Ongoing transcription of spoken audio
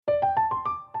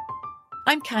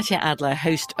I'm Katya Adler,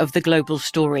 host of The Global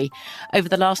Story. Over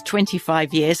the last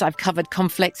 25 years, I've covered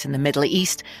conflicts in the Middle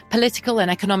East, political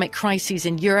and economic crises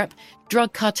in Europe,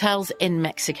 drug cartels in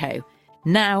Mexico.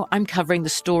 Now I'm covering the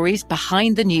stories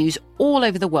behind the news all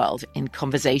over the world in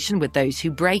conversation with those who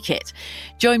break it.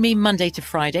 Join me Monday to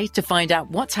Friday to find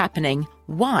out what's happening,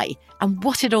 why, and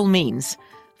what it all means.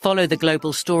 Follow The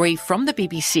Global Story from the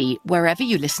BBC wherever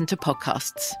you listen to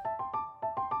podcasts.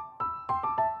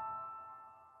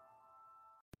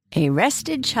 A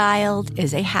rested child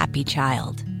is a happy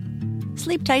child.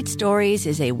 Sleep Tight Stories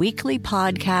is a weekly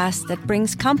podcast that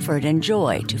brings comfort and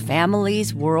joy to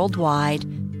families worldwide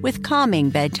with calming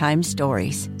bedtime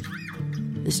stories.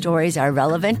 The stories are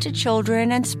relevant to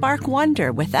children and spark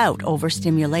wonder without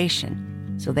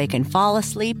overstimulation, so they can fall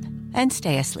asleep and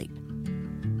stay asleep.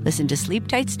 Listen to Sleep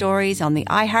Tight Stories on the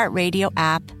iHeartRadio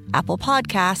app, Apple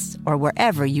Podcasts, or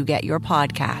wherever you get your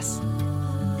podcasts.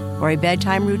 For a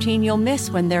bedtime routine you'll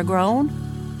miss when they're grown,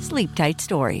 Sleep Tight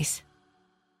Stories.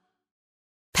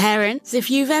 Parents, if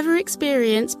you've ever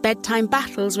experienced bedtime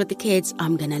battles with the kids,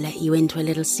 I'm going to let you into a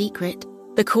little secret.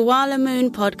 The Koala Moon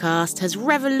podcast has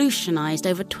revolutionized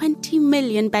over 20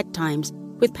 million bedtimes,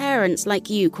 with parents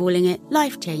like you calling it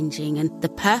life-changing and the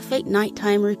perfect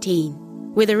nighttime routine.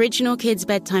 With original kids'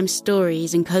 bedtime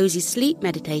stories and cozy sleep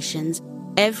meditations,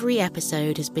 every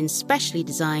episode has been specially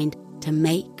designed to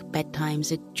make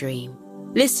bedtimes a dream.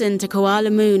 Listen to Koala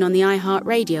Moon on the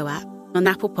iHeartRadio app, on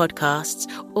Apple Podcasts,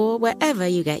 or wherever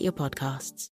you get your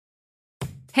podcasts.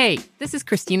 Hey, this is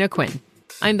Christina Quinn.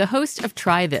 I'm the host of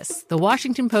Try This, the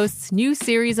Washington Post's new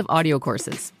series of audio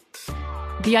courses.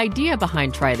 The idea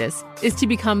behind Try This is to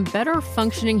become better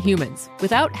functioning humans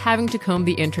without having to comb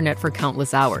the internet for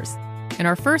countless hours. In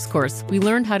our first course, we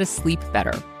learned how to sleep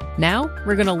better. Now,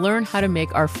 we're going to learn how to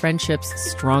make our friendships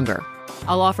stronger.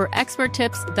 I'll offer expert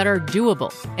tips that are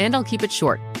doable, and I'll keep it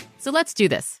short. So let's do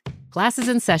this. Class is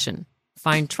in session.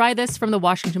 Find Try This from the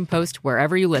Washington Post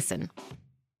wherever you listen.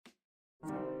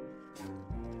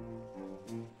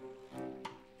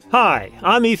 Hi,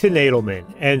 I'm Ethan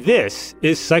Nadelmann, and this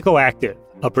is Psychoactive,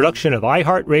 a production of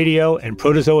iHeartRadio and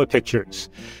Protozoa Pictures.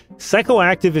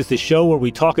 Psychoactive is the show where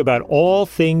we talk about all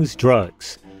things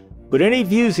drugs. But any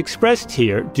views expressed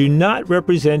here do not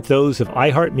represent those of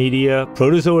iHeartMedia,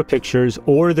 Protozoa Pictures,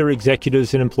 or their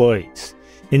executives and employees.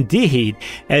 Indeed,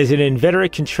 as an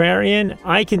inveterate contrarian,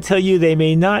 I can tell you they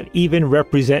may not even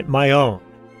represent my own.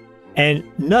 And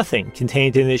nothing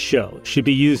contained in this show should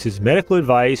be used as medical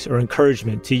advice or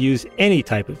encouragement to use any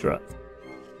type of drug.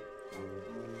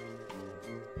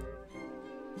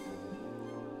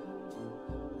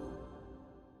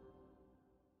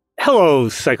 Hello,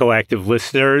 Psychoactive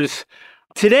listeners.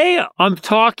 Today, I'm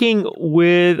talking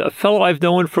with a fellow I've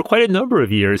known for quite a number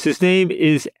of years. His name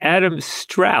is Adam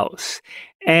Strauss,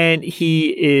 and he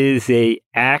is an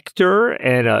actor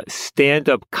and a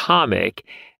stand-up comic.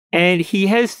 And he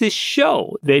has this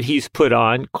show that he's put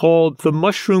on called The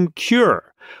Mushroom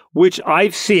Cure, which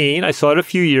I've seen. I saw it a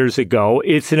few years ago.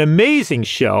 It's an amazing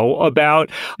show about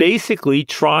basically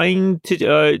trying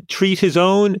to treat his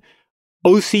own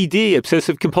OCD,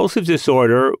 obsessive compulsive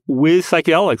disorder, with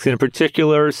psychedelics, in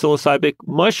particular psilocybin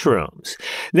mushrooms.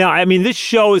 Now, I mean, this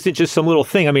show isn't just some little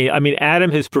thing. I mean,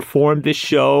 Adam has performed this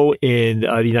show in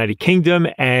the United Kingdom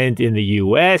and in the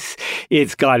U.S.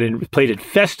 It's played at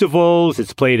festivals.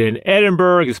 It's played in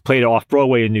Edinburgh. It's played off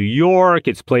Broadway in New York.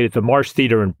 It's played at the Marsh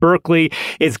Theater in Berkeley.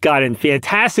 It's gotten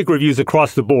fantastic reviews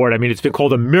across the board. I mean, it's been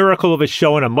called a miracle of a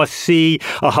show and a must-see,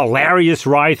 a hilarious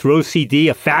ride through OCD,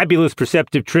 a fabulous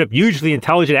perceptive trip, usually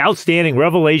intelligent, outstanding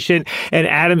revelation, and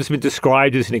Adam's been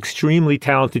described as an extremely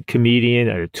talented comedian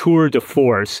and a tour de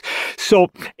force. So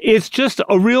it's just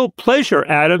a real pleasure,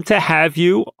 Adam, to have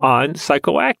you on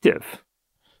Psychoactive.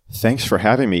 Thanks for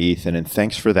having me, Ethan, and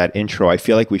thanks for that intro. I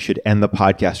feel like we should end the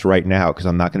podcast right now because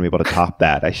I'm not going to be able to top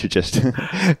that. I should just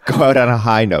go out on a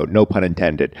high note, no pun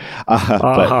intended.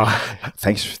 But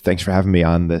thanks for having me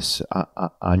on this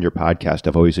on your podcast.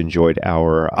 I've always enjoyed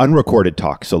our unrecorded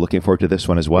talk, so looking forward to this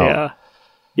one as well. Yeah.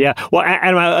 Yeah. Well,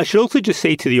 and I should also just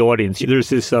say to the audience, there's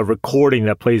this recording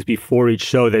that plays before each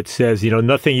show that says,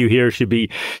 nothing you hear should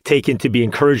be taken to be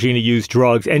encouraging to use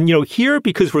drugs. And, here,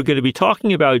 because we're going to be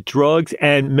talking about drugs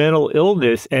and mental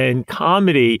illness and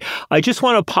comedy, I just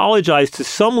want to apologize to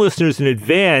some listeners in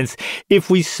advance if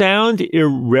we sound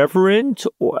irreverent,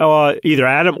 either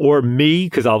Adam or me,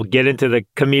 because I'll get into the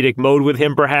comedic mode with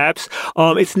him perhaps.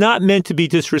 It's not meant to be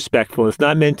disrespectful. It's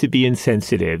not meant to be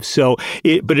insensitive.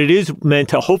 But it is meant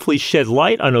to hopefully shed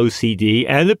light on OCD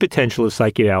and the potential of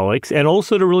psychedelics, and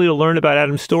also to really learn about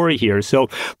Adam's story here. So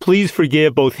please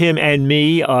forgive both him and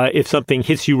me if something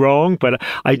hits you wrong, but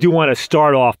I do want to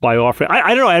start off by offering,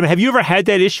 I don't know, Adam, have you ever had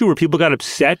that issue where people got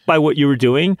upset by what you were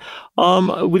doing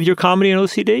with your comedy and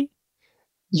OCD?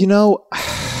 You know,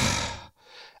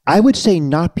 I would say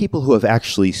not people who have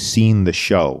actually seen the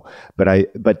show, but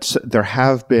there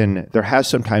has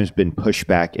sometimes been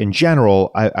pushback in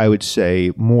general. I would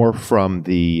say more from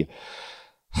the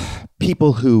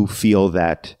people who feel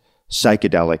that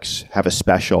psychedelics have a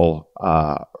special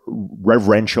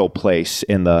reverential place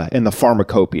in the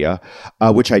pharmacopoeia,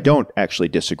 which I don't actually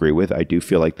disagree with. I do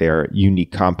feel like they're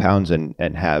unique compounds and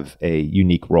have a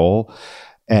unique role,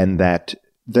 and that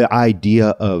the idea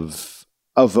of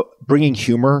bringing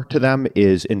humor to them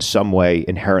is in some way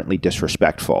inherently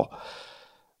disrespectful.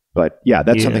 But yeah,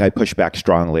 that's something I push back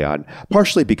strongly on,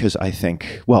 partially because I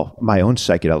think, well, my own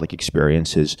psychedelic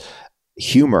experience is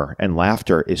humor and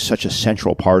laughter is such a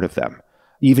central part of them.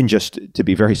 Even just to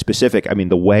be very specific, I mean,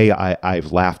 the way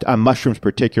I've laughed on mushrooms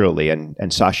particularly,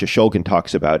 and Sasha Shulgin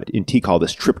talks about it in Tikal,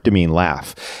 this tryptamine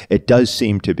laugh. It does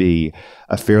seem to be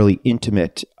a fairly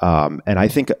intimate, and I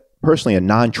think personally a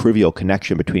non-trivial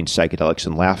connection between psychedelics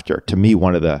and laughter. To me,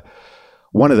 one of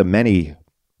the many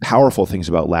powerful things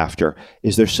about laughter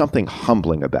is there's something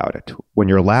humbling about it. When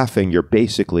you're laughing,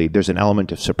 there's an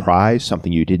element of surprise,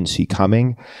 something you didn't see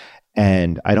coming.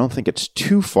 And I don't think it's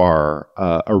too far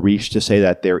a reach to say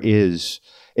that there is,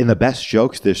 in the best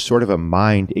jokes, there's sort of a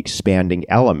mind-expanding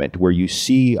element where you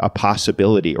see a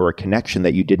possibility or a connection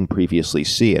that you didn't previously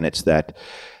see. And it's that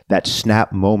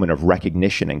snap moment of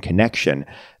recognition and connection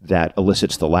that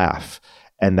elicits the laugh.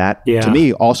 And that, to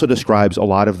me, also describes a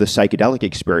lot of the psychedelic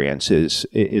experiences,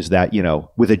 is that, you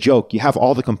know, with a joke, you have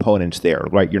all the components there,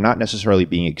 right? You're not necessarily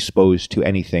being exposed to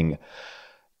anything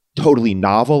totally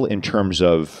novel in terms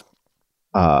of,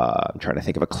 I'm trying to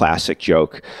think of a classic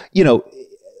joke, you know,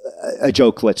 a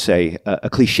joke, let's say a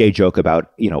cliche joke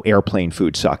about, you know, airplane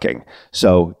food sucking.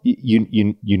 So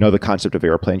you know the concept of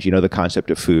airplanes, you know the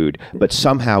concept of food, but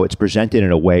somehow it's presented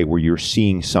in a way where you're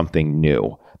seeing something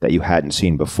new that you hadn't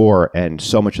seen before. And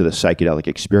so much of the psychedelic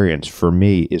experience for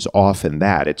me is often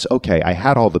that. It's okay, I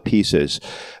had all the pieces,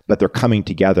 but they're coming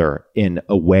together in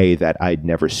a way that I'd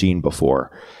never seen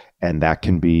before. And that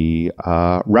can be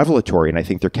revelatory. And I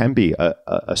think there can be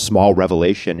a small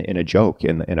revelation in a joke,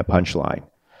 in a punchline.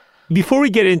 Before we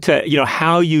get into, you know,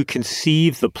 how you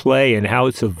conceive the play and how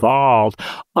it's evolved,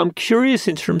 I'm curious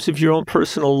in terms of your own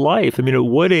personal life. I mean, at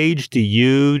what age do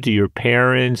your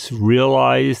parents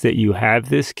realize that you have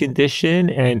this condition?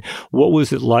 And what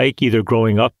was it like either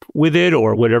growing up with it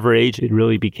or whatever age it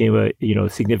really became a, you know,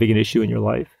 significant issue in your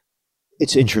life?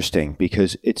 It's interesting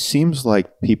because it seems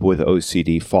like people with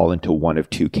OCD fall into one of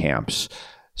two camps.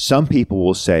 Some people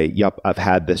will say, yep, I've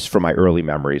had this from my early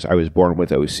memories. I was born with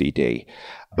OCD.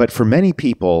 But for many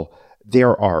people,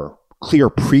 there are clear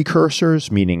precursors,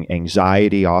 meaning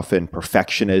anxiety, often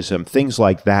perfectionism, things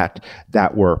like that,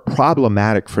 that were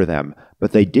problematic for them,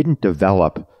 but they didn't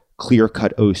develop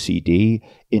clear-cut OCD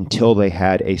until they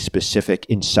had a specific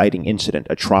inciting incident,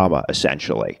 a trauma,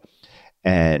 essentially.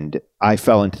 And I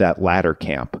fell into that latter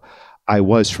camp. I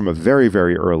was, from a very,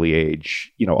 very early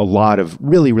age, you know, a lot of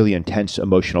really, really intense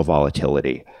emotional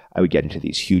volatility. I would get into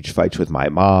these huge fights with my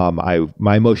mom.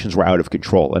 My emotions were out of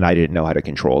control, and I didn't know how to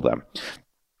control them.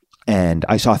 And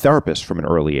I saw therapists from an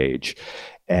early age.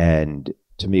 And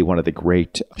to me, one of the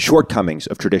great shortcomings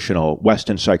of traditional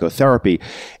Western psychotherapy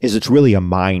is it's really a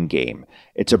mind game.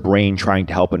 It's a brain trying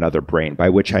to help another brain, by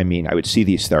which I mean I would see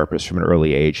these therapists from an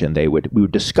early age, and we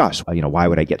would discuss, you know, why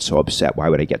would I get so upset? Why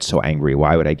would I get so angry?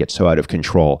 Why would I get so out of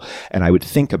control? And I would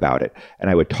think about it, and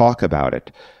I would talk about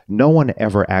it. No one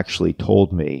ever actually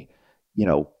told me, you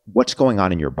know, what's going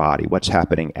on in your body, what's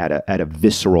happening at a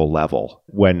visceral level.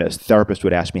 When a therapist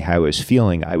would ask me how I was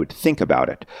feeling, I would think about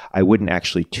it. I wouldn't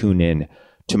actually tune in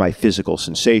to my physical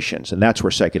sensations. And that's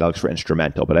where psychedelics were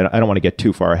instrumental. But I don't want to get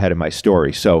too far ahead of my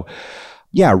story. So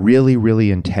yeah, really, really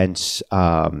intense,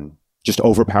 just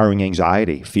overpowering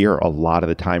anxiety, fear a lot of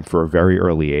the time for a very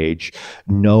early age.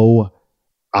 No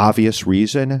obvious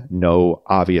reason, no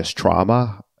obvious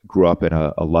trauma. Grew up in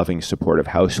a loving, supportive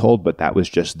household, but that was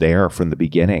just there from the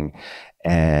beginning.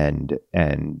 And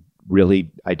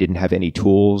really, I didn't have any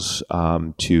tools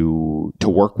to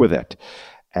work with it.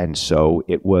 And so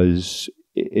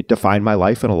it defined my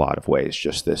life in a lot of ways,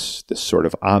 just this sort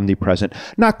of omnipresent,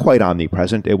 not quite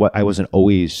omnipresent. I wasn't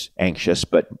always anxious,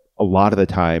 but a lot of the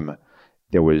time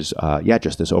there was,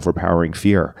 just this overpowering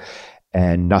fear,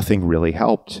 and nothing really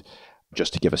helped.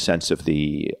 Just to give a sense of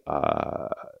the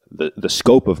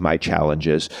scope of my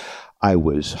challenges, I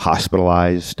was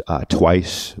hospitalized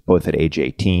twice, both at age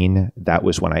 18. That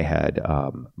was when I had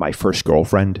my first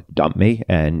girlfriend dump me.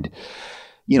 And,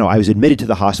 I was admitted to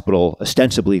the hospital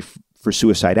ostensibly for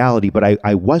suicidality, but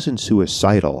I wasn't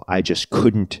suicidal. I just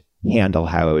couldn't handle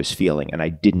how I was feeling, and I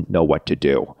didn't know what to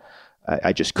do.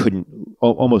 I just couldn't,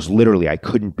 almost literally, I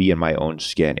couldn't be in my own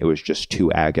skin. It was just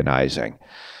too agonizing.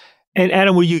 And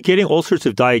Adam, were you getting all sorts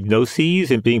of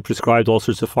diagnoses and being prescribed all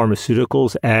sorts of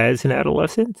pharmaceuticals as an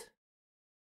adolescent?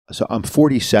 So I'm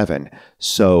 47.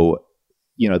 So,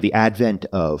 the advent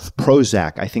of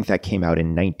Prozac, I think that came out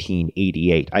in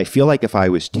 1988. I feel like if I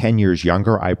was 10 years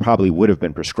younger, I probably would have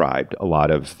been prescribed a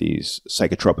lot of these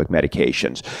psychotropic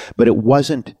medications, but it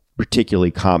wasn't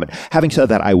particularly common. Having said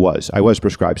that, I was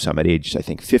prescribed some at age, I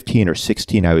think 15 or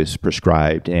 16. I was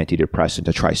prescribed an antidepressant,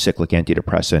 a tricyclic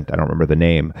antidepressant. I don't remember the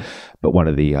name, but one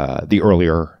of the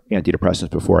earlier antidepressants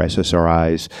before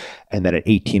SSRIs. And then at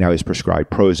 18, I was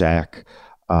prescribed Prozac.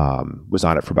 Was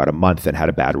on it for about a month and had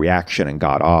a bad reaction and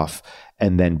got off.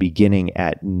 And then beginning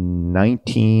at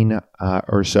 19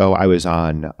 or so, I was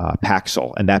on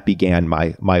Paxil, and that began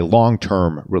my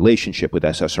long-term relationship with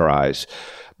SSRIs.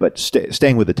 But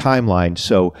staying with the timeline,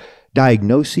 so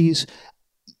diagnoses,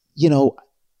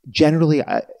 generally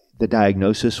the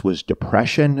diagnosis was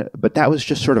depression, but that was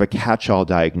just sort of a catch-all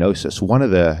diagnosis. One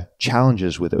of the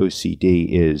challenges with OCD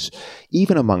is,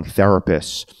 even among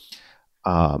therapists,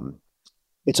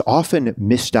 it's often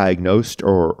misdiagnosed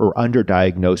or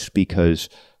underdiagnosed because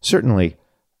certainly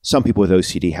some people with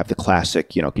OCD have the classic,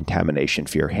 contamination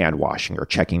fear, hand washing or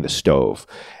checking the stove.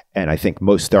 And I think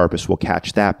most therapists will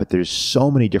catch that, but there's so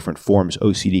many different forms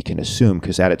OCD can assume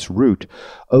because at its root,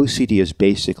 OCD is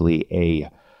basically a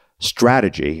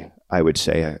strategy, I would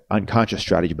say, an unconscious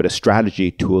strategy, but a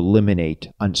strategy to eliminate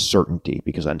uncertainty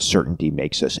because uncertainty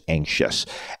makes us anxious.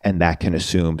 And that can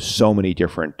assume so many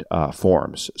different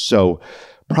forms. So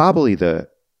probably the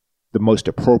most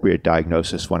appropriate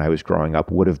diagnosis when I was growing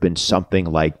up would have been something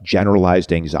like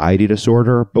generalized anxiety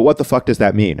disorder. But what the fuck does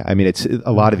that mean? I mean, it's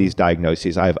a lot of these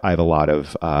diagnoses. I have a lot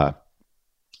of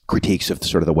critiques of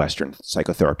sort of the Western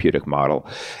psychotherapeutic model.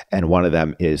 And one of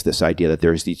them is this idea that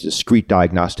there's these discrete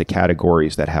diagnostic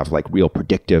categories that have like real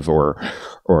predictive or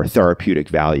therapeutic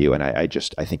value. And I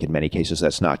think in many cases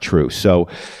that's not true. So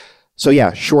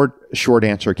yeah, short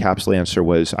answer, capsule answer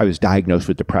was I was diagnosed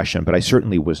with depression, but I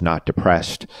certainly was not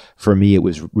depressed. For me, it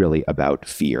was really about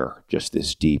fear, just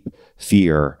this deep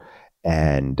fear.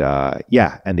 And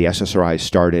and the SSRI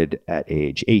started at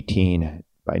age 18.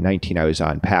 By 19, I was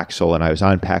on Paxil, and I was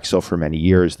on Paxil for many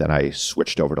years. Then I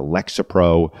switched over to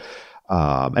Lexapro,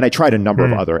 and I tried a number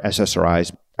of other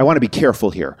SSRIs. I want to be careful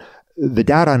here. The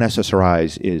data on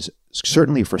SSRIs is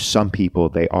certainly for some people,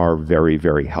 they are very,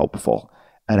 very helpful.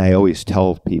 And I always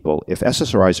tell people, if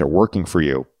SSRIs are working for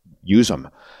you, use them.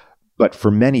 But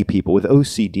for many people with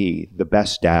OCD, the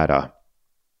best data,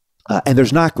 and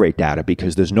there's not great data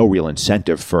because there's no real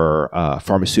incentive for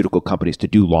pharmaceutical companies to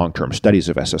do long-term studies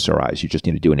of SSRIs. You just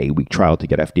need to do an 8-week trial to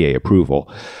get FDA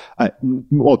approval,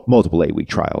 multiple 8-week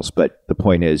trials. But the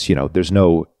point is, there's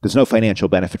no financial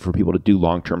benefit for people to do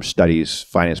long-term studies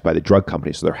financed by the drug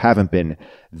companies. So there haven't been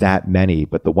that many,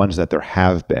 but the ones that there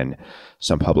have been,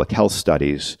 some public health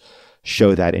studies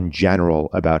show that in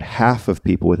general, about half of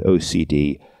people with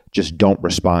OCD just don't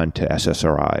respond to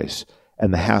SSRIs.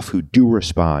 And the half who do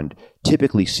respond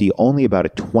typically see only about a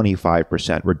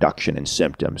 25% reduction in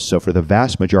symptoms. So for the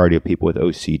vast majority of people with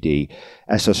OCD,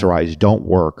 SSRIs don't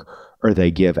work, or they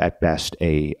give at best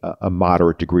a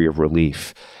moderate degree of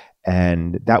relief.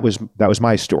 And that was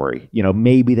my story.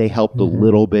 Maybe they helped a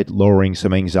little bit lowering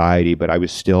some anxiety, but I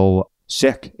was still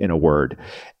sick, in a word,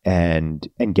 and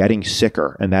getting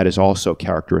sicker. And that is also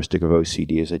characteristic of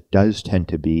OCD, is it does tend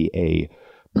to be a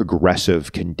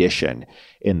progressive condition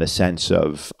in the sense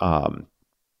of,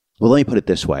 let me put it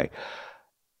this way.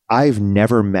 I've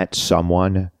never met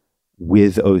someone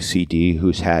with OCD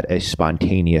who's had a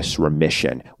spontaneous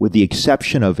remission, with the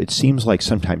exception of, it seems like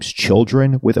sometimes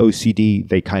children with OCD,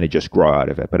 they kind of just grow out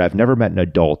of it. But I've never met an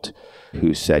adult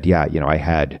who said, yeah, I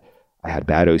had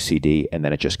bad OCD and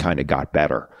then it just kind of got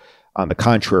better. On the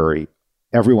contrary,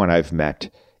 everyone I've met,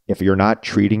 if you're not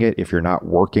treating it, if you're not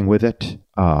working with it,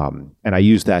 and I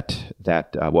use that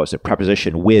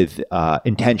preposition with,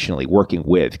 intentionally working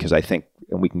with, because I think,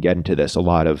 and we can get into this, a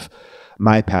lot of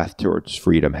my path towards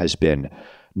freedom has been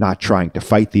not trying to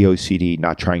fight the OCD,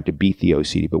 not trying to beat the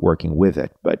OCD, but working with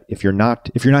it. But if you're not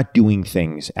doing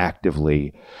things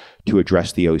actively to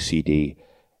address the OCD,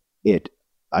 it,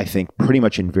 I think, pretty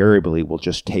much invariably will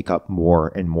just take up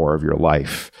more and more of your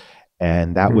life.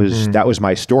 And that was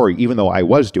my story, even though I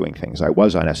was doing things. I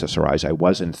was on SSRIs, I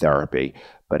was in therapy,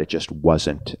 but it just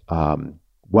wasn't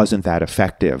that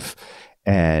effective.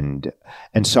 And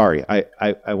sorry,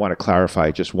 I want to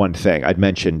clarify just one thing. I'd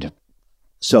mentioned,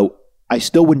 so I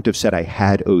still wouldn't have said I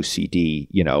had OCD,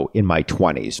 in my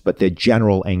 20s, but the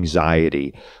general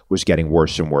anxiety was getting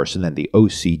worse and worse. And then the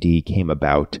OCD came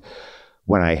about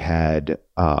when I had,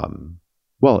 in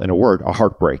a word, a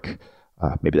heartbreak.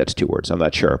 Maybe that's 2 words, I'm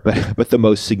not sure. But the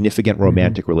most significant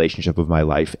romantic relationship of my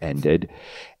life ended.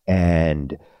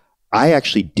 And I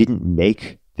actually didn't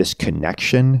make this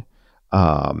connection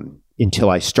until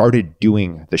I started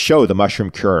doing the show, The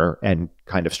Mushroom Cure, and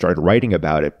kind of started writing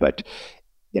about it. But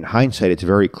in hindsight, it's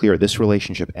very clear this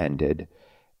relationship ended.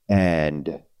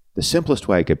 And the simplest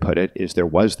way I could put it is there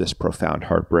was this profound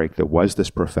heartbreak, there was this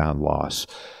profound loss,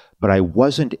 but I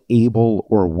wasn't able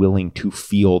or willing to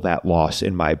feel that loss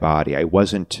in my body. I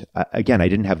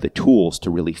didn't have the tools to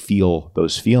really feel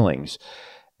those feelings.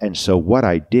 And so what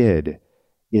I did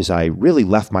is I really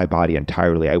left my body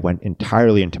entirely. I went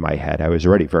entirely into my head. I was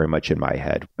already very much in my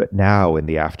head. But now in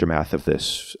the aftermath of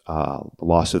this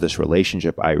loss of this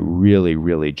relationship, I really,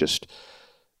 really just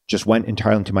went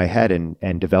entirely into my head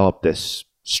and developed this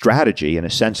strategy, in a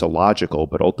sense, a logical,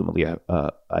 but ultimately,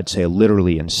 I'd say a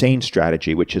literally insane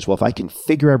strategy, which is, well, if I can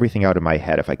figure everything out in my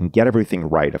head, if I can get everything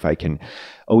right, if I can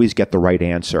always get the right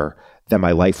answer, then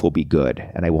my life will be good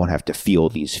and I won't have to feel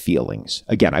these feelings.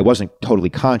 Again, I wasn't totally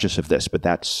conscious of this, but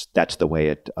that's the way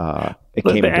it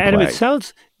came into Adam, play.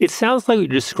 It sounds like what you're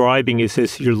describing is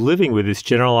this: you're living with this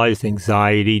generalized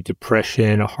anxiety,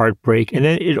 depression, heartbreak, and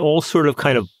then it all sort of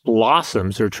kind of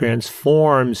blossoms or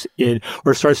transforms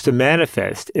or starts to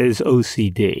manifest as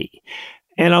OCD.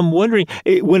 And I'm wondering,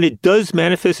 when it does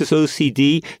manifest as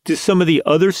OCD, do some of the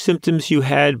other symptoms you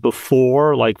had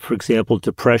before, like, for example,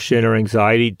 depression or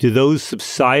anxiety, do those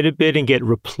subside a bit and get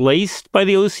replaced by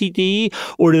the OCD?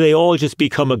 Or do they all just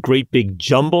become a great big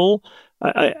jumble?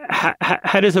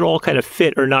 How does it all kind of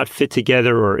fit or not fit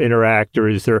together or interact? Or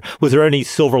was there any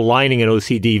silver lining in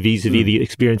OCD vis-a-vis the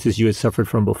experiences you had suffered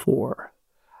from before?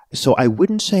 So I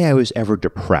wouldn't say I was ever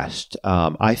depressed.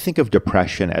 I think of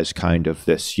depression as kind of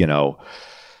this,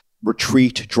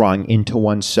 retreat, drawing into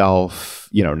oneself,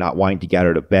 not wanting to get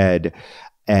out of bed.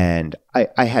 And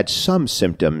I had some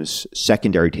symptoms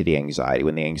secondary to the anxiety.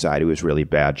 When the anxiety was really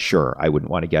bad, sure, I wouldn't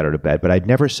want to get out of bed. But I'd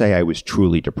never say I was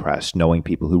truly depressed. Knowing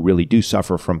people who really do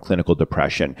suffer from clinical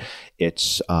depression,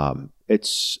 it's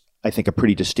I think, a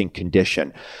pretty distinct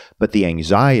condition. But the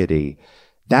anxiety,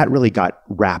 that really got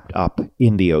wrapped up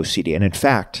in the OCD. And in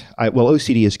fact,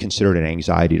 OCD is considered an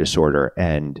anxiety disorder.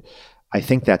 And I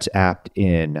think that's apt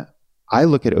I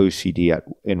look at OCD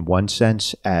in one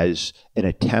sense as an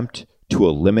attempt to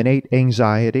eliminate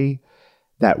anxiety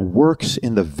that works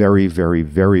in the very, very,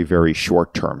 very, very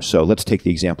short term. So let's take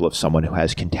the example of someone who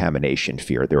has contamination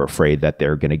fear. They're afraid that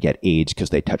they're going to get AIDS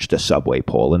because they touched a subway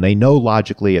pole. And they know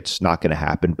logically it's not going to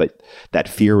happen, but that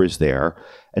fear is there.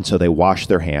 And so they wash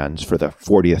their hands for the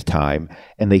 40th time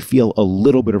and they feel a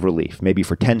little bit of relief. Maybe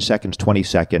for 10 seconds, 20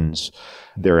 seconds,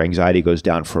 their anxiety goes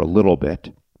down for a little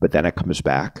bit, but then it comes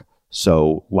back.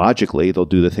 So logically, they'll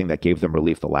do the thing that gave them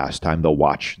relief the last time. They'll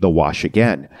wash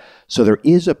again. So there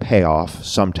is a payoff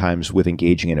sometimes with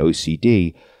engaging in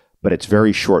OCD, but it's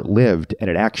very short-lived, and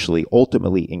it actually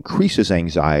ultimately increases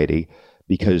anxiety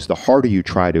because the harder you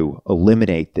try to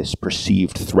eliminate this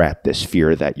perceived threat, this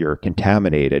fear that you're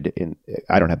contaminated,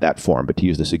 I don't have that form, but to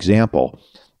use this example,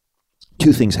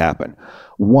 2 things happen.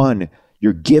 One,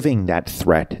 you're giving that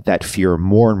threat, that fear,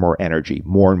 more and more energy,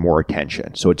 more and more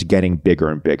attention. So it's getting bigger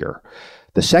and bigger.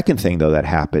 The second thing, though, that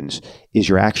happens is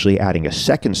you're actually adding a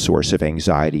second source of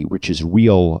anxiety, which is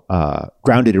real,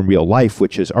 grounded in real life,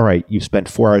 which is, all right, you spent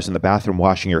 4 hours in the bathroom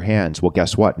washing your hands. Well,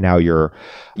 guess what? Now you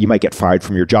might get fired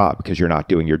from your job because you're not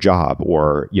doing your job,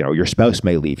 or, your spouse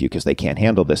may leave you because they can't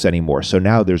handle this anymore. So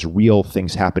now there's real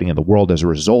things happening in the world as a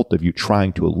result of you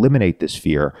trying to eliminate this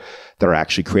fear that are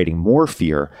actually creating more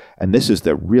fear. And this is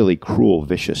the really cruel,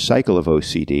 vicious cycle of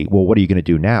OCD. Well, what are you going to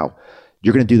do now?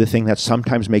 You're going to do the thing that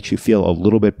sometimes makes you feel a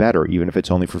little bit better, even if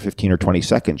it's only for 15 or 20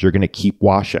 seconds. You're going to keep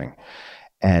washing.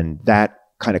 And that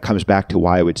kind of comes back to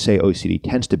why I would say OCD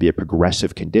tends to be a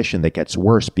progressive condition that gets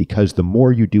worse, because the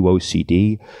more you do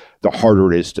OCD, the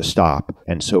harder it is to stop.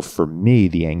 And so for me,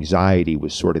 the anxiety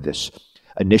was sort of this,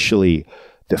 initially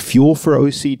the fuel for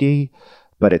OCD,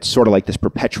 but it's sort of like this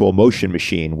perpetual motion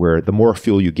machine where the more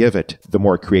fuel you give it, the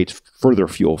more it creates further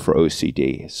fuel for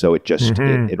OCD. So it just,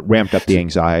 it ramped up the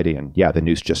anxiety, and the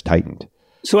noose just tightened.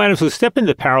 So, Adam, so step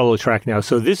into parallel track now.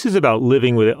 So this is about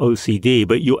living with OCD,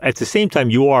 but you, at the same time,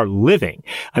 you are living.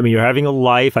 I mean, you're having a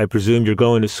life. I presume you're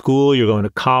going to school, you're going to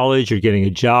college, you're getting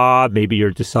a job. Maybe you're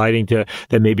deciding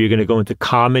that maybe you're going to go into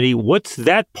comedy. What's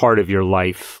that part of your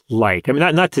life like? I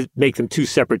mean, not to make them two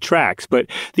separate tracks, but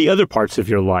the other parts of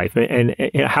your life, and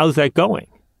how's that going?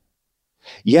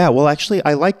 Yeah, well, actually,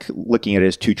 I like looking at it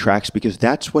as two tracks because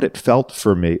that's what it felt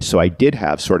for me. So I did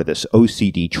have sort of this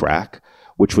OCD track,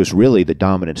 which was really the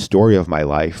dominant story of my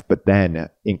life, but then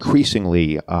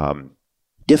increasingly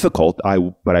difficult.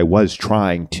 But I was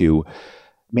trying to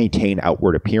maintain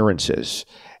outward appearances,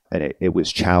 and it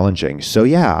was challenging. So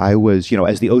yeah, I was,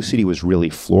 as the OCD was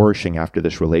really flourishing after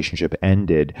this relationship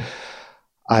ended,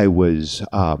 I was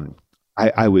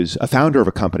a founder of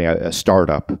a company, a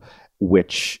startup,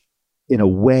 which in a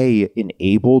way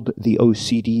enabled the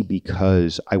OCD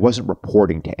because I wasn't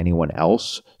reporting to anyone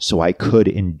else. So I could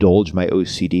indulge my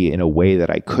OCD in a way that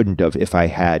I couldn't have if I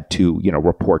had to,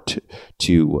 report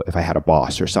to if I had a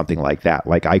boss or something like that.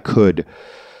 Like I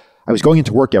was going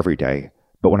into work every day,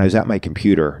 but when I was at my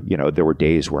computer, there were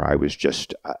days where I was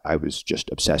just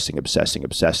obsessing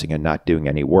and not doing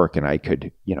any work, and I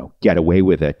could, get away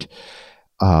with it.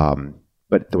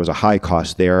 But there was a high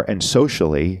cost there, and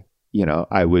socially,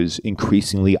 I was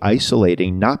increasingly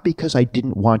isolating, not because I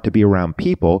didn't want to be around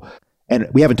people. And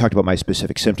we haven't talked about my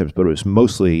specific symptoms, but it was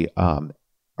mostly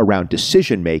around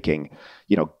decision making,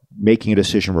 making a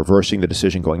decision, reversing the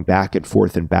decision, going back and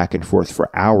forth for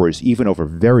hours, even over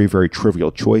very, very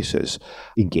trivial choices,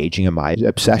 engaging in my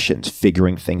obsessions,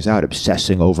 figuring things out,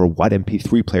 obsessing over what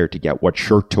MP3 player to get, what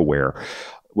shirt to wear,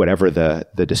 whatever the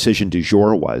decision du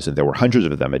jour was. And there were hundreds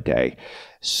of them a day.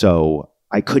 So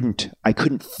I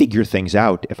couldn't figure things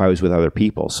out if I was with other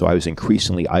people. So I was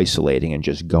increasingly isolating and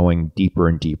just going deeper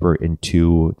and deeper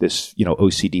into this,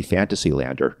 OCD fantasy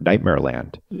land or nightmare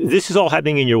land. This is all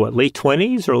happening in your late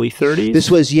 20s, early 30s? This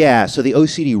was, yeah. So the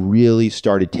OCD really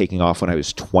started taking off when I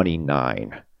was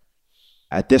 29.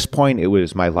 At this point,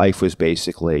 my life was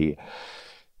basically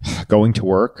going to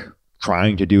work,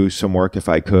 trying to do some work if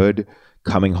I could,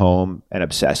 coming home and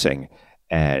obsessing.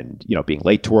 And, being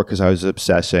late to work because I was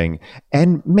obsessing,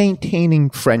 and maintaining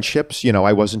friendships.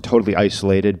 I wasn't totally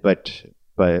isolated, but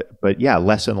yeah,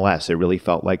 less and less. It really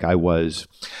felt like I was,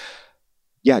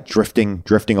 drifting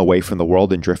away from the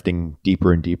world and drifting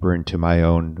deeper and deeper into my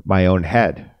own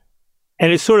head.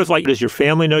 And it's sort of like, does your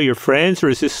family know, your friends, or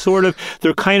is this sort of,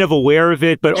 they're kind of aware of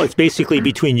it, but it's basically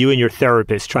between you and your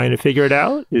therapist trying to figure it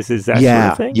out? Is that sort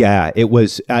of thing? Yeah, it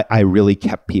was, I really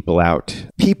kept people out.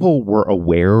 People were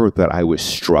aware that I was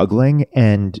struggling,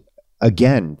 and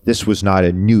again, this was not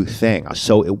a new thing.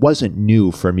 So it wasn't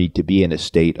new for me to be in a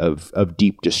state of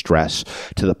deep distress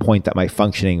to the point that my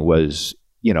functioning was,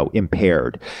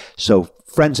 impaired. So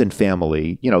friends and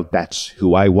family, that's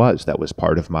who I was. That was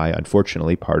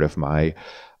unfortunately part of my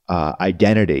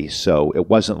identity. So it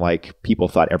wasn't like people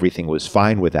thought everything was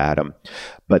fine with Adam,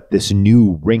 but this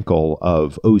new wrinkle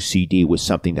of OCD was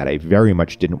something that I very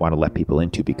much didn't want to let people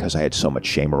into because I had so much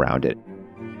shame around it.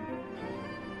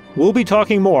 We'll be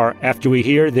talking more after we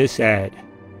hear this ad.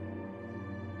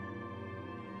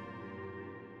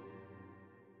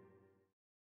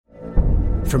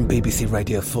 From BBC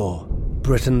Radio 4,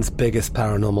 Britain's biggest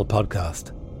paranormal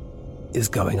podcast is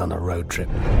going on a road trip.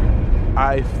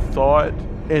 I thought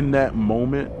in that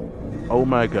moment, oh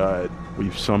my God,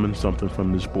 we've summoned something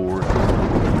from this board.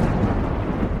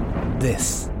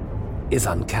 This is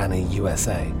Uncanny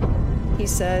USA. He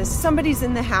says, somebody's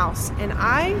in the house, and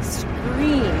I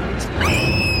screamed.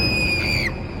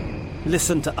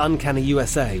 Listen to Uncanny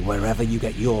USA wherever you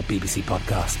get your BBC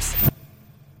podcasts,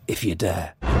 if you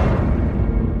dare.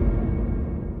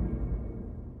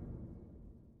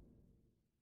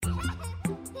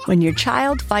 When your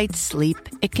child fights sleep,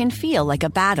 it can feel like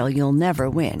a battle you'll never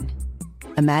win.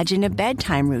 Imagine a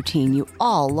bedtime routine you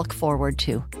all look forward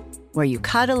to, where you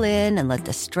cuddle in and let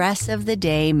the stress of the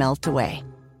day melt away.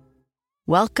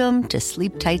 Welcome to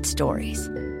Sleep Tight Stories,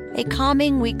 a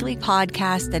calming weekly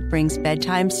podcast that brings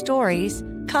bedtime stories,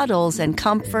 cuddles, and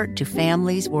comfort to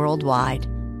families worldwide.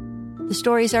 The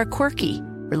stories are quirky,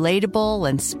 relatable,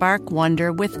 and spark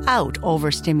wonder without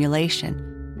overstimulation,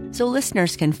 so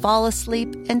listeners can fall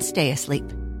asleep and stay asleep.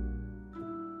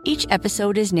 Each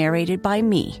episode is narrated by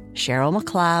me, Cheryl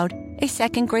McLeod, a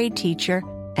second-grade teacher,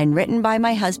 and written by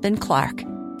my husband, Clark,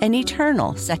 an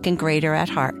eternal second grader at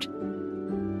heart.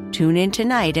 Tune in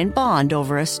tonight and bond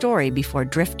over a story before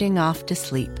drifting off to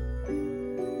sleep.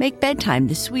 Make bedtime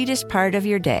the sweetest part of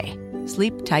your day.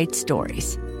 Sleep Tight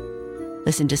Stories.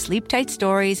 Listen to Sleep Tight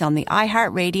Stories on the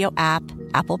iHeartRadio app,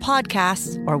 Apple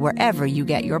Podcasts, or wherever you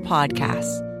get your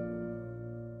podcasts.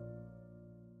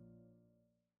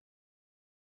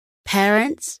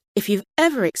 parents, if you've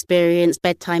ever experienced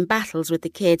bedtime battles with the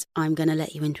kids, I'm going to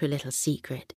let you into a little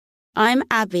secret. I'm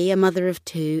Abby, a mother of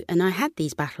 2, and I had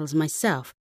these battles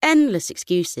myself. Endless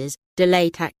excuses, delay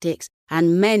tactics,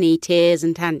 and many tears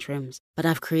and tantrums. But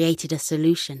I've created a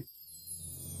solution.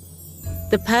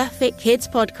 The perfect kids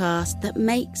podcast that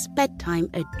makes bedtime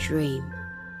a dream.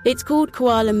 It's called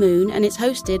Koala Moon, and it's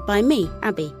hosted by me,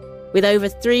 Abby, with over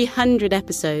 300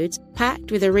 episodes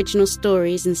packed with original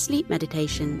stories and sleep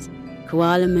meditations.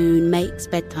 Koala Moon makes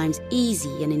bedtimes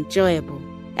easy and enjoyable.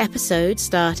 Episodes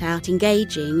start out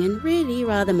engaging and really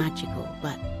rather magical,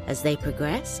 but as they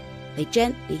progress, they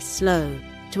gently slow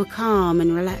to a calm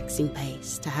and relaxing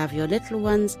pace to have your little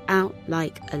ones out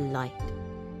like a light.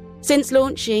 Since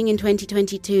launching in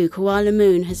 2022, Koala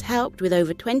Moon has helped with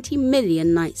over 20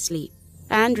 million nights sleep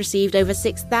and received over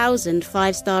 6,000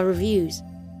 5-star reviews.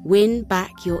 Win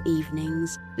back your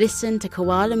evenings. Listen to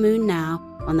Koala Moon now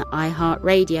on the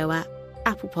iHeartRadio app,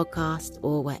 Apple Podcasts,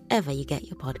 or wherever you get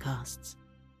your podcasts.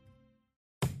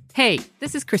 Hey,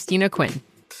 this is Christina Quinn.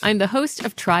 I'm the host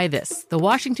of Try This, the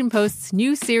Washington Post's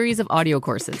new series of audio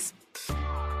courses.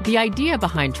 The idea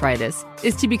behind Try This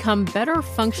is to become better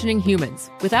functioning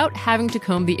humans without having to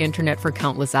comb the internet for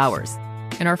countless hours.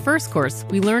 In our first course,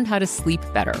 we learned how to sleep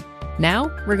better.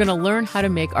 Now, we're going to learn how to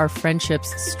make our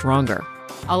friendships stronger.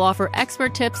 I'll offer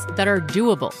expert tips that are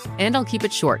doable, and I'll keep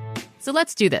it short. So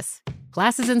let's do this.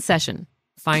 Class is in session.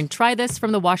 Find Try This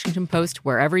from the Washington Post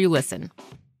wherever you listen.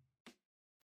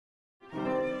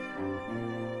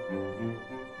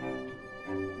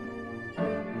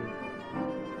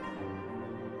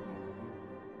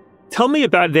 Tell me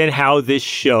about then how this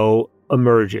show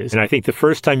emerges. And I think the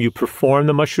first time you performed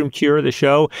the Mushroom Cure, the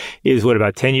show, is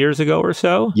about 10 years ago or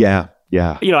so? Yeah.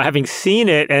 Having seen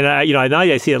it, and now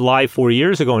I see it live 4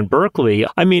 years ago in Berkeley.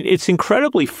 I mean, it's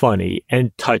incredibly funny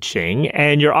and touching,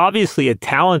 and you're obviously a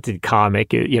talented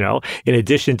comic, in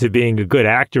addition to being a good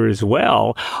actor as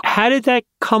well. How did that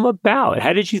come about?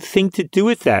 How did you think to do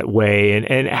it that way?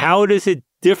 And how does it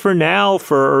differ now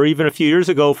or even a few years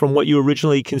ago from what you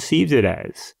originally conceived it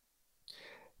as?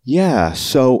 Yeah,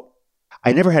 so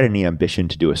I never had any ambition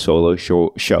to do a solo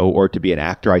show or to be an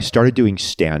actor. I started doing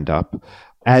stand-up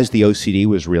as the OCD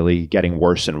was really getting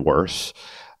worse and worse.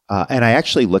 And I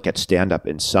actually look at stand-up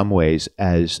in some ways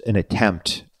as an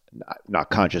attempt,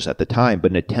 not conscious at the time, but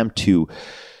an attempt to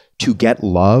get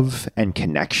love and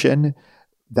connection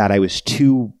that I was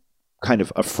too kind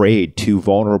of afraid, too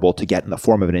vulnerable to get in the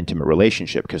form of an intimate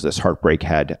relationship, because this heartbreak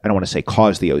had, I don't want to say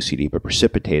caused the OCD, but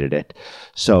precipitated it.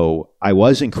 So I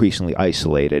was increasingly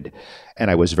isolated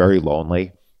and I was very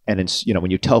lonely. And it's,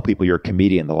 when you tell people you're a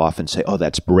comedian, they'll often say, oh,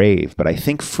 that's brave. But I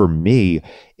think for me,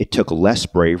 it took less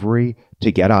bravery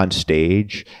to get on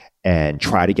stage and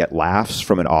try to get laughs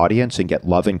from an audience and get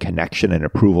love and connection and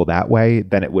approval that way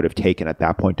than it would have taken at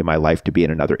that point in my life to be in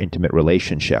another intimate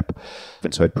relationship.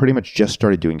 And so I pretty much just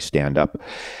started doing stand-up,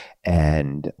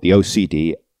 and the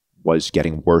OCD was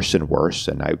getting worse and worse,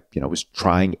 and I was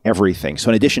trying everything. So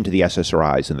in addition to the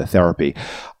SSRIs and the therapy,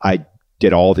 I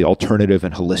did all the alternative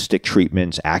and holistic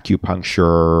treatments,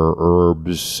 acupuncture,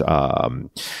 herbs,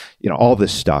 all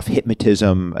this stuff,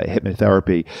 hypnotism,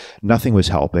 hypnotherapy. Nothing was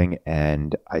helping.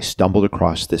 And I stumbled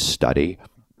across this study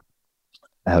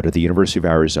out of the University of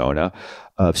Arizona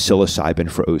of psilocybin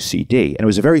for OCD. And it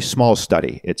was a very small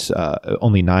study. It's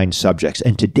only 9 subjects.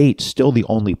 And to date, still the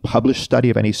only published study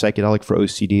of any psychedelic for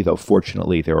OCD, though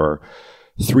fortunately there are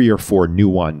 3 or 4 new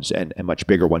ones and much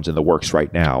bigger ones in the works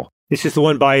right now. This is the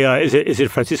one by, is it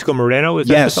Francisco Moreno?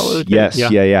 Yes.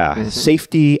 Mm-hmm.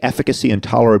 Safety, efficacy, and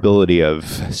tolerability of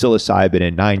psilocybin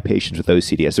in 9 patients with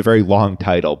OCD. It's a very long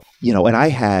title. And I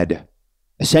had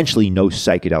essentially no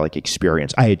psychedelic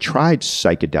experience. I had tried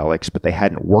psychedelics, but they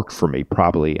hadn't worked for me,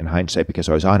 probably in hindsight, because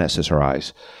I was on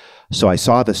SSRIs. So I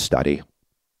saw this study,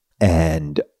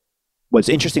 and what's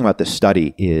interesting about this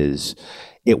study is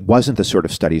it wasn't the sort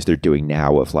of studies they're doing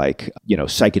now of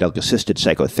psychedelic-assisted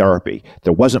psychotherapy.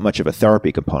 There wasn't much of a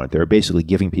therapy component. They were basically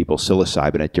giving people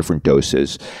psilocybin at different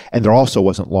doses, and there also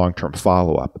wasn't long-term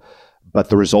follow-up. But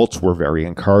the results were very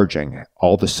encouraging.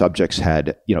 All the subjects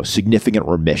had, significant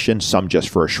remission, some just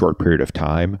for a short period of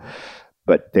time,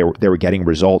 but they were getting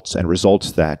results, and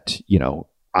results that,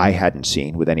 I hadn't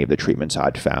seen with any of the treatments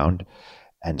I'd found.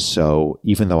 And so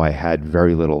even though I had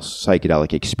very little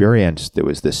psychedelic experience, there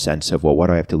was this sense of, well, what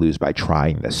do I have to lose by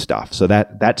trying this stuff? So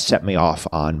that set me off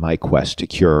on my quest to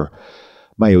cure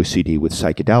my OCD with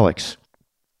psychedelics.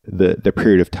 The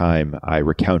period of time I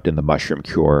recount in the Mushroom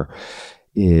Cure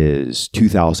is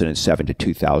 2007 to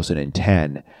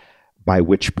 2010, by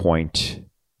which point,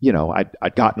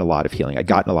 I'd gotten a lot of healing. I'd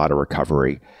gotten a lot of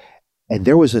recovery. And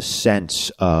there was a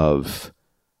sense of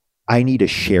I need to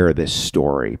share this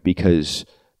story because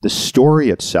the story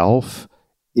itself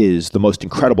is the most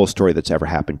incredible story that's ever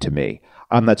happened to me.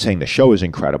 I'm not saying the show is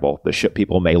incredible. The show,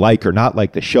 people may like or not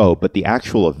like the show, but the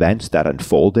actual events that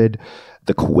unfolded,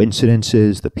 the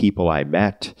coincidences, the people I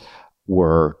met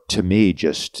were, to me,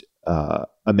 just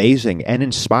amazing and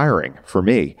inspiring for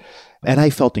me. And I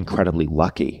felt incredibly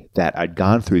lucky that I'd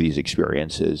gone through these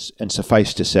experiences. And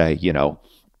suffice to say,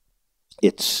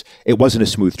 it wasn't a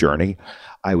smooth journey.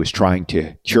 I was trying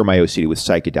to cure my OCD with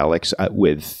psychedelics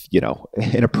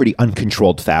in a pretty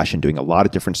uncontrolled fashion, doing a lot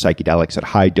of different psychedelics at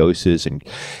high doses and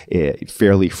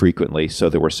fairly frequently. So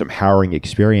there were some harrowing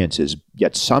experiences,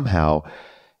 yet somehow,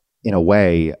 in a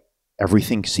way,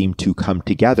 everything seemed to come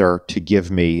together to give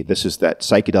me, this is that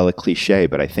psychedelic cliche,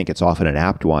 but I think it's often an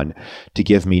apt one, to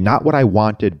give me not what I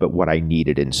wanted, but what I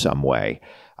needed in some way.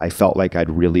 I felt like I'd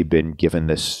really been given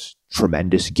this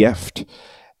tremendous gift.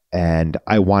 And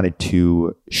I wanted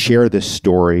to share this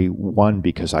story, one,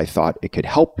 because I thought it could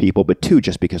help people, but two,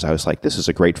 just because I was like, this is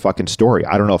a great fucking story.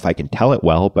 I don't know if I can tell it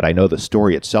well, but I know the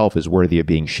story itself is worthy of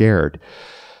being shared.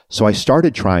 So I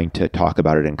started trying to talk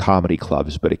about it in comedy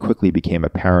clubs, but it quickly became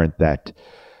apparent that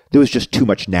there was just too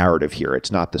much narrative here. It's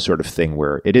not the sort of thing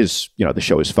where it is, the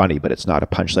show is funny, but it's not a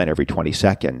punchline every 20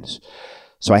 seconds.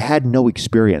 So I had no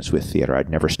experience with theater. I'd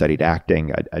never studied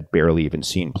acting. I'd barely even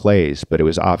seen plays, but it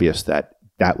was obvious that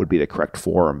would be the correct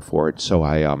forum for it. So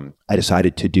I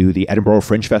decided to do the Edinburgh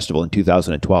Fringe Festival in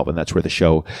 2012, and that's where the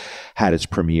show had its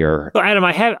premiere. So Adam,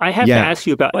 I have to ask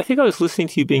you about, I think I was listening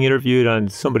to you being interviewed on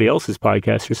somebody else's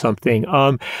podcast or something,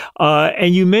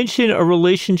 and you mentioned a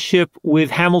relationship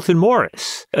with Hamilton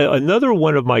Morris, another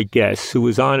one of my guests who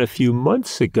was on a few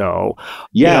months ago,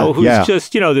 who's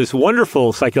just, this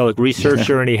wonderful psychedelic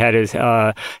researcher, and he had his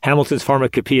Hamilton's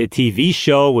Pharmacopoeia TV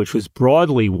show, which was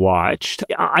broadly watched.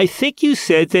 I think you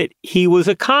said that he was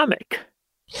a comic.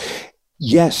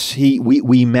 Yes,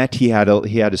 we met. He had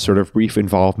a sort of brief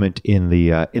involvement in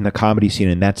the comedy scene,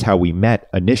 and that's how we met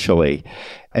initially.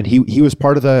 And he was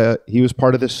part of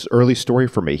this early story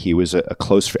for me. He was a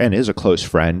close and is a close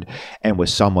friend, and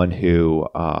was someone who,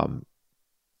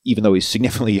 even though he's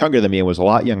significantly younger than me and was a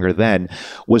lot younger then,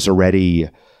 was already,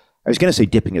 I was going to say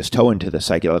dipping his toe into the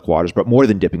psychedelic waters, but more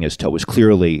than dipping his toe, was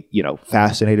clearly,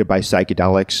 fascinated by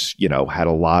psychedelics, had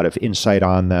a lot of insight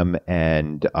on them,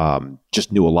 and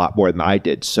just knew a lot more than I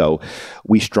did. So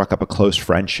we struck up a close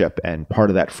friendship, and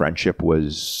part of that friendship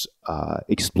was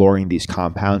exploring these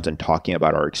compounds and talking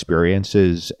about our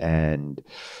experiences and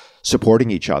supporting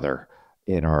each other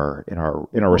in our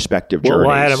respective journeys.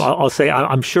 Well, Adam, I'll say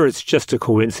I'm sure it's just a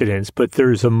coincidence, but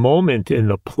there's a moment in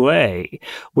the play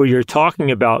where you're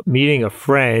talking about meeting a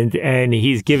friend, and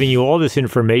he's giving you all this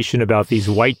information about these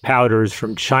white powders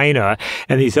from China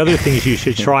and these other things you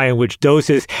should try in which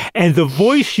doses. And the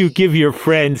voice you give your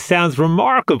friend sounds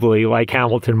remarkably like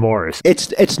Hamilton Morris.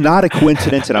 It's not a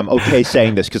coincidence, and I'm okay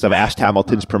saying this because I've asked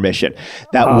Hamilton's permission.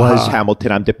 That was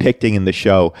Hamilton I'm depicting in the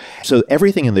show. So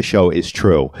everything in the show is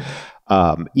true.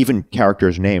 Even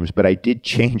characters' names, but I did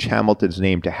change Hamilton's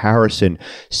name to Harrison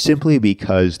simply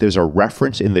because there's a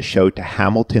reference in the show to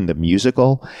Hamilton the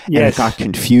musical, and it got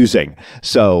confusing.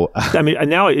 So,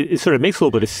 now it sort of makes a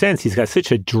little bit of sense. He's got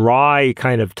such a dry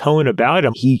kind of tone about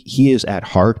him. He is at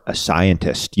heart a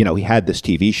scientist. He had this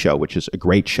TV show, which is a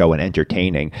great show and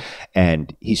entertaining,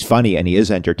 and he's funny and he is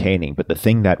entertaining. But the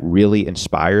thing that really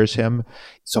inspires him,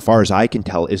 so far as I can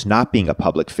tell, is not being a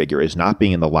public figure, is not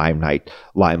being in the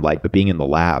limelight, but being in the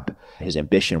lab. His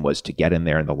ambition was to get in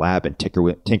there in the lab and tinker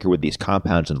with these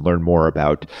compounds and learn more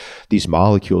about these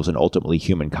molecules and ultimately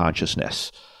human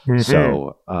consciousness. Mm-hmm.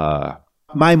 So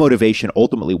my motivation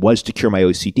ultimately was to cure my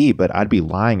OCD, but I'd be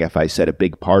lying if I said a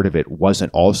big part of it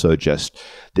wasn't also just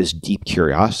this deep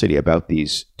curiosity about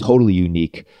these totally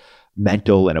unique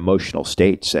mental and emotional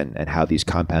states and how these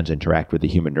compounds interact with the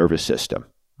human nervous system.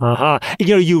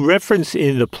 You reference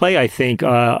in the play, I think,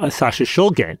 Sasha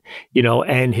Shulgin,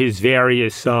 and his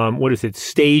various,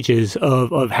 stages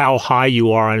of how high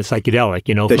you are on a psychedelic,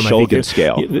 The Shulgin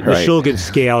scale. The Shulgin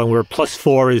scale, and where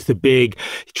 +4 is the big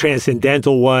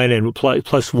transcendental one, and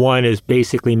 +1 is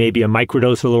basically maybe a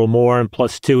microdose, a little more, and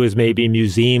 +2 is maybe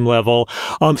museum level.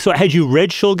 So had you read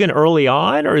Shulgin early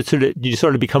on, or did you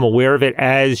sort of become aware of it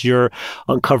as you're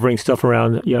uncovering stuff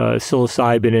around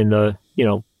psilocybin in the,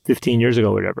 15 years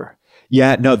ago, whatever?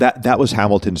 Yeah, no, that was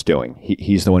Hamilton's doing.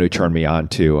 He's the one who turned me on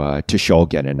to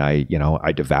Shulgin, and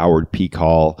I devoured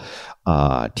P-Call,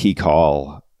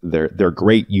 T-Call, they're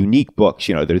great, unique books.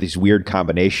 You know, they're this weird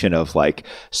combination of like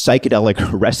psychedelic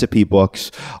recipe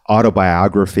books,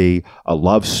 autobiography, a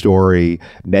love story,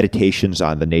 meditations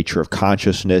on the nature of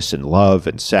consciousness and love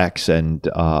and sex. And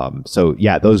so,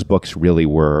 yeah, those books really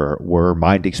were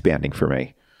mind expanding for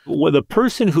me. Well, the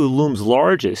person who looms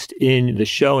largest in the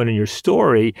show and in your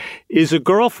story is a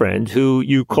girlfriend who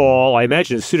you call, I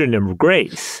imagine, a pseudonym,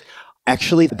 Grace.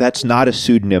 Actually, that's not a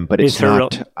pseudonym, but it's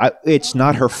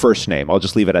not her first name. I'll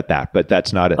just leave it at that. But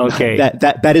that's not okay.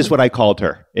 That is what I called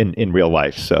her in real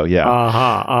life. So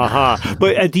yeah.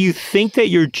 But do you think that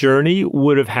your journey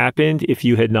would have happened if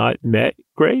you had not met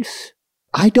Grace?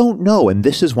 I don't know. And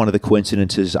this is one of the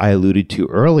coincidences I alluded to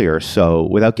earlier. So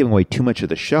without giving away too much of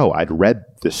the show, I'd read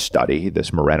this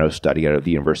Moreno study out of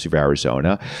the University of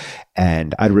Arizona,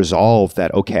 and I'd resolved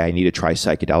that, okay, I need to try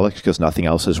psychedelics because nothing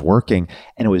else is working.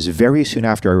 And it was very soon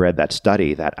after I read that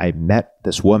study that I met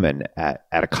this woman at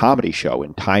a comedy show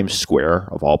in Times Square,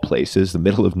 of all places, the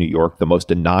middle of New York, the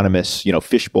most anonymous,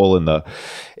 fishbowl in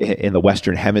the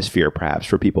Western Hemisphere, perhaps,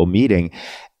 for people meeting.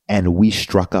 And we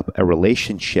struck up a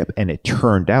relationship, and it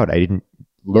turned out, I didn't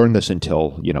learn this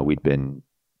until, we'd been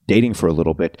dating for a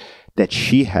little bit, that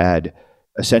she had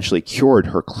essentially cured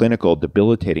her clinical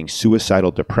debilitating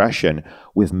suicidal depression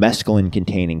with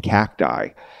mescaline-containing cacti.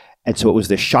 And so it was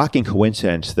this shocking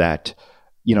coincidence that,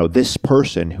 this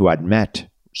person who I'd met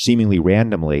seemingly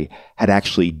randomly had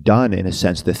actually done, in a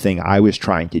sense, the thing I was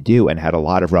trying to do and had a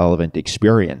lot of relevant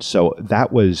experience. So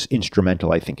that was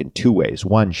instrumental, I think, in two ways.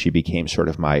 One, she became sort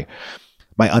of my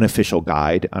unofficial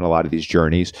guide on a lot of these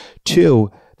journeys. Two,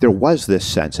 there was this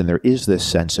sense, and there is this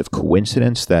sense of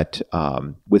coincidence that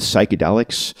with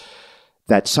psychedelics,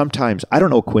 that sometimes, I don't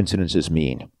know what coincidences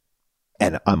mean,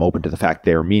 and I'm open to the fact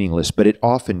they're meaningless, but it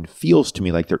often feels to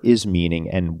me like there is meaning.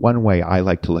 And one way I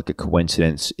like to look at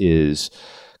coincidence is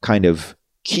kind of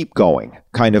keep going,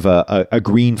 kind of a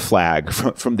green flag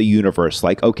from the universe.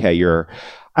 Like, okay,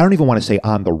 I don't even want to say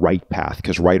on the right path,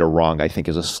 because right or wrong, I think,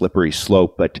 is a slippery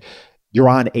slope, but you're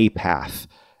on a path.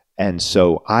 And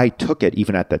so I took it,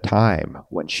 even at the time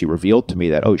when she revealed to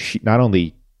me that, she not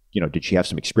only, did she have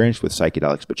some experience with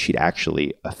psychedelics, but she'd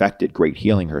actually affected great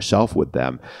healing herself with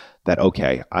them, that,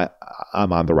 okay,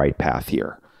 I'm on the right path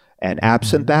here. And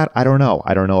absent that, I don't know.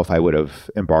 I don't know if I would have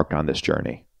embarked on this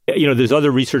journey. There's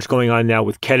other research going on now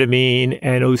with ketamine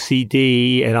and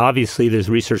OCD, and obviously there's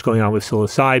research going on with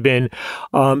psilocybin.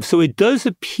 So it does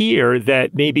appear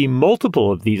that maybe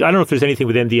multiple of these, I don't know if there's anything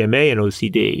with MDMA and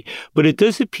OCD, but it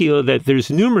does appear that there's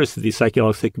numerous of these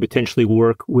psychedelics that could potentially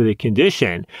work with a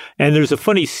condition. And there's a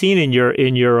funny scene in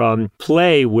your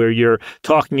play where you're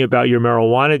talking about your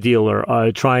marijuana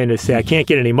dealer trying to say, I can't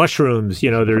get any mushrooms,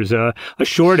 there's a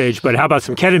shortage, but how about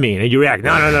some ketamine? And you react,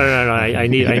 no, I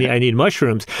need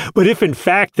mushrooms. But if, in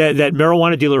fact, that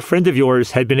marijuana dealer friend of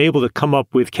yours had been able to come up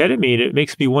with ketamine, it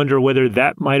makes me wonder whether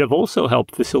that might have also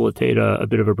helped facilitate a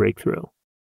bit of a breakthrough.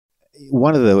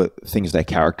 One of the things that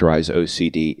characterize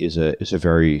OCD is a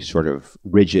very sort of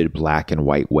rigid black and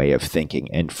white way of thinking.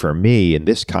 And for me, in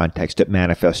this context, it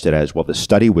manifested as, well, the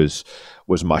study was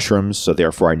mushrooms, so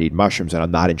therefore I need mushrooms, and I'm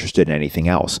not interested in anything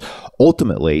else.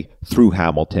 Ultimately, through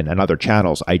Hamilton and other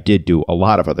channels, I did do a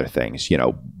lot of other things,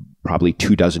 probably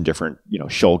 24 different,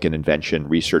 Shulgin invention,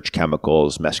 research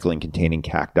chemicals, mescaline-containing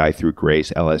cacti through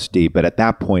Grace, LSD. But at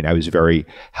that point, I was very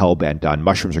hell-bent on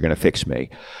mushrooms are going to fix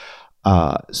me.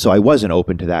 So I wasn't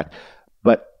open to that.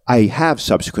 But I have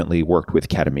subsequently worked with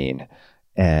ketamine.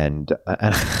 And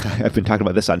I've been talking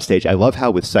about this on stage. I love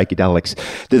how with psychedelics,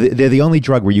 they're the only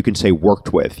drug where you can say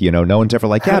worked with. No one's ever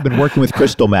like, I've been working with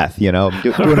crystal meth, doing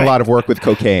a lot of work with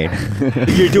cocaine.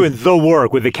 You're doing the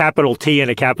work with a capital T and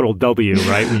a capital W,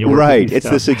 right? When you're right. It's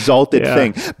this exalted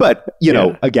thing. But,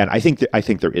 again, I think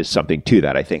there is something to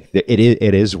that. I think that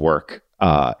it is work.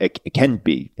 It can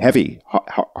be heavy,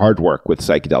 hard work with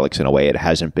psychedelics in a way. It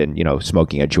hasn't been,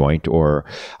 smoking a joint, or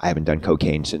I haven't done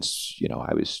cocaine since,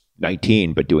 I was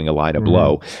 19, but doing a line of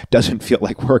blow doesn't feel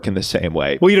like work in the same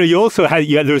way. Well, you also had,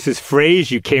 there was this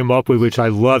phrase you came up with, which I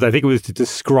loved. I think it was to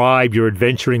describe your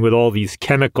adventuring with all these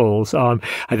chemicals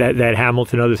that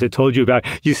Hamilton and others had told you about.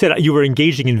 You said you were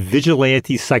engaging in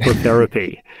vigilante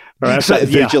psychotherapy. Right?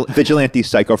 Vigilante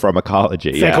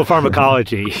psychopharmacology.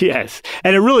 Psychopharmacology, yes.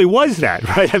 And it really was that,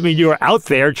 right? I mean, you were out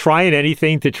there trying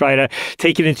anything to try to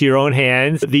take it into your own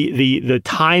hands. The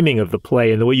timing of the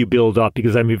play and the way you build up,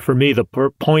 because, I mean, for me, the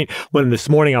point when this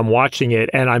morning I'm watching it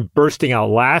and I'm bursting out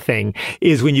laughing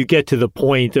is when you get to the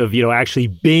point of, actually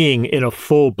being in a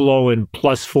full-blown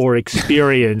 +4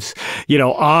 experience,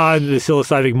 on the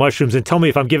psilocybin mushrooms. And tell me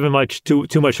if I'm giving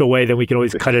too much away, then we can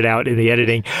always cut it out in the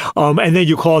editing. And then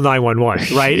you call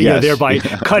 911, right? Yes. Thereby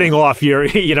cutting off your,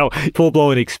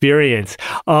 full-blown experience.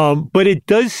 But it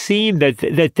does seem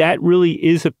that really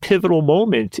is a pivotal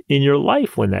moment in your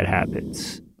life when that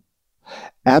happens.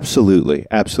 Absolutely.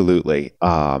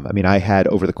 I had,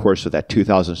 over the course of that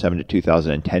 2007 to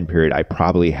 2010 period, I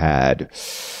probably had,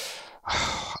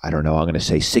 I'm going to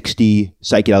say 60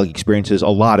 psychedelic experiences, a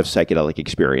lot of psychedelic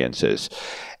experiences.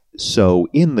 So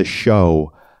in the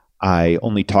show, I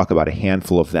only talk about a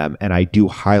handful of them, and I do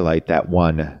highlight that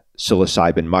one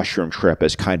psilocybin mushroom trip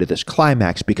as kind of this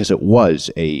climax because it was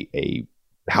a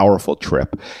powerful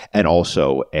trip, and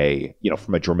also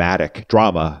from a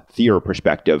drama theater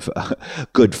perspective,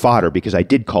 good fodder, because I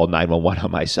did call 911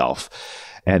 on myself.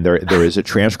 And there is a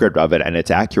transcript of it, and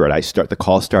it's accurate. The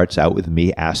call starts out with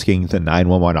me asking the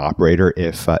 911 operator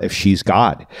if she's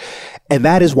God. And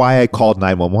that is why I called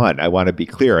 911. I want to be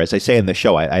clear. As I say in the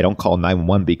show, I don't call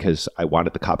 911 because I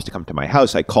wanted the cops to come to my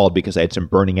house. I called because I had some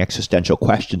burning existential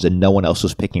questions and no one else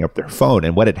was picking up their phone.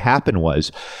 And what had happened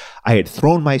was I had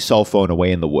thrown my cell phone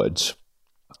away in the woods.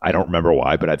 I don't remember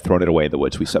why, but I'd thrown it away in the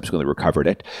woods. We subsequently recovered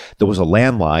it. There was a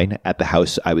landline at the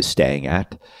house I was staying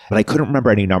at, but I couldn't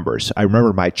remember any numbers. I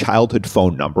remember my childhood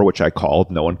phone number, which I called.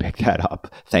 No one picked that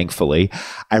up, thankfully.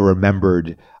 I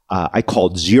remembered I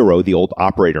called 0, the old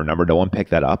operator number. No one picked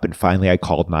that up. And finally, I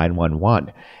called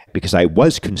 911 because I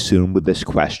was consumed with this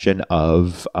question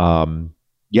of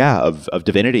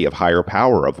divinity, of higher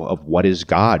power, of what is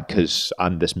God. Because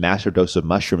on this massive dose of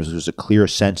mushrooms, there was a clear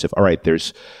sense of, all right,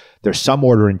 there's some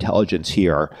order intelligence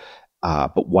here,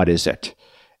 but what is it?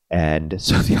 And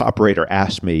so the operator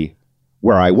asked me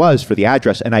where I was for the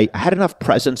address, and I had enough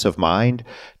presence of mind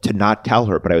to not tell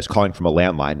her, but I was calling from a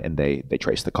landline, and they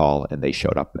traced the call, and they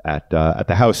showed up at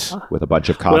the house with a bunch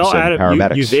of cops and Adam,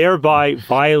 paramedics. You thereby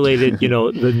violated,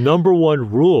 the number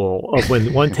one rule of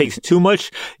when one takes too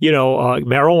much,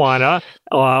 marijuana,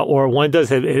 or one does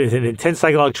an intense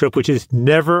psychedelic trip, which is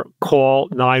never call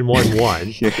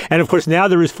 911. And of course, now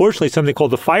there is fortunately something called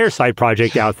the Fireside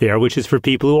Project out there, which is for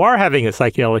people who are having a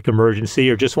psychedelic emergency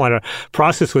or just want to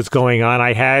process what's going on.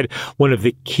 I had one of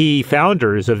the key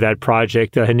founders of that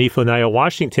project, Hanifa Naya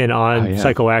Washington, on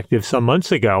Psychoactive some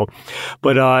months ago.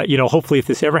 But, hopefully if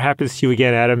this ever happens to you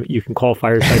again, Adam, you can call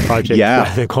Fireside Project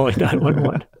rather than calling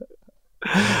 911.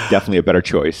 Definitely a better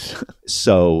choice.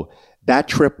 So that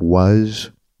trip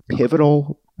was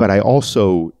pivotal, but I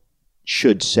also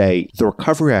should say the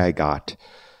recovery I got,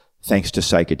 thanks to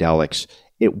psychedelics,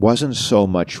 it wasn't so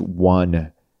much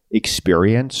one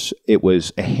experience. It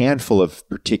was a handful of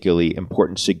particularly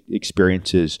important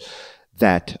experiences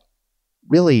that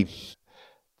really,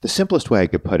 the simplest way I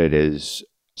could put it is,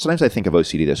 sometimes I think of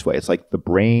OCD this way. It's like the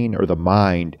brain or the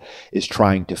mind is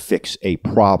trying to fix a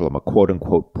problem, a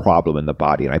quote-unquote problem in the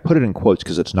body. And I put it in quotes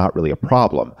because it's not really a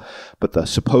problem. But the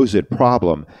supposed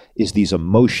problem is these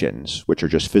emotions, which are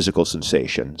just physical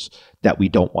sensations, that we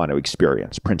don't want to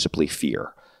experience, principally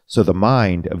fear. So the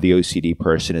mind of the OCD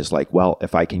person is like, well,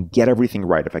 if I can get everything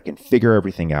right, if I can figure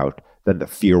everything out, then the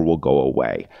fear will go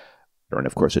away. And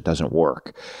of course, it doesn't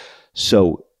work.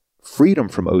 So freedom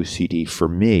from OCD for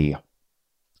me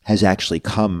has actually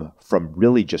come from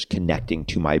really just connecting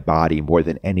to my body more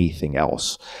than anything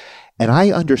else. And I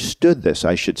understood this,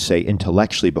 I should say,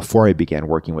 intellectually before I began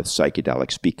working with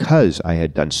psychedelics because I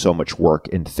had done so much work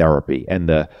in therapy. And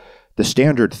the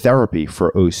standard therapy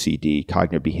for OCD,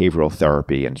 cognitive behavioral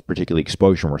therapy, and particularly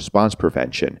exposure and response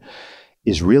prevention,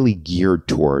 is really geared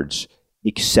towards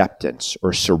acceptance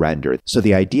or surrender. So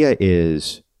the idea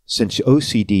is, since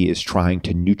OCD is trying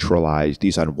to neutralize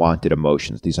these unwanted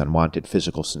emotions, these unwanted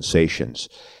physical sensations,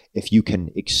 if you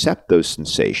can accept those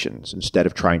sensations instead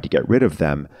of trying to get rid of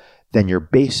them, then you're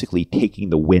basically taking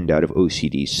the wind out of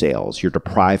OCD's sails. You're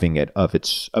depriving it of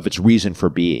its reason for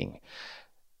being.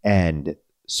 And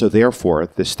so therefore,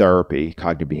 this therapy,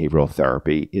 cognitive behavioral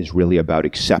therapy, is really about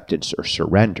acceptance or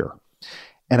surrender.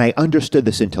 And I understood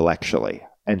this intellectually.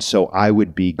 And so I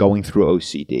would be going through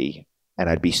OCD and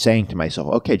I'd be saying to myself,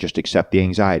 okay, just accept the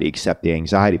anxiety, accept the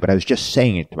anxiety. But I was just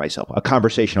saying it to myself, a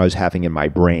conversation I was having in my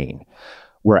brain,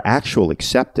 where actual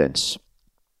acceptance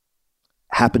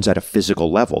happens at a physical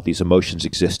level. These emotions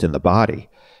exist in the body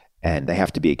and they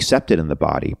have to be accepted in the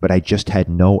body. But I just had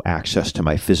no access to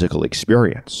my physical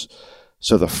experience.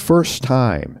 So the first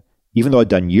time, even though I'd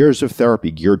done years of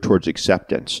therapy geared towards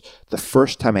acceptance, the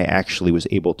first time I actually was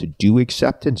able to do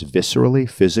acceptance viscerally,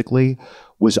 physically,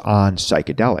 was on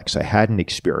psychedelics. I had an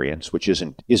experience, which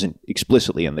isn't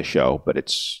explicitly in the show, but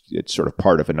it's sort of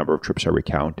part of a number of trips I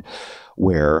recount,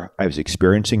 where I was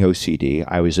experiencing OCD,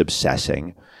 I was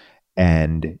obsessing,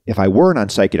 and if I weren't on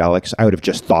psychedelics, I would have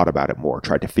just thought about it more,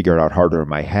 tried to figure it out harder in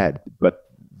my head. But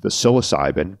the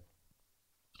psilocybin,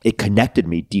 it connected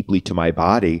me deeply to my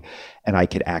body, and I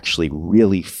could actually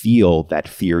really feel that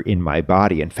fear in my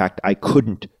body. In fact, I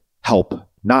couldn't help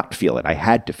not feel it. I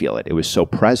had to feel it. It was so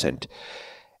present.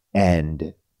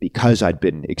 And because I'd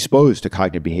been exposed to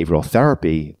cognitive behavioral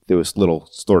therapy, there was a little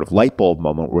sort of light bulb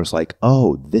moment where it was like,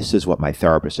 oh, this is what my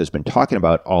therapist has been talking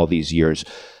about all these years.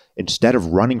 Instead of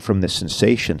running from this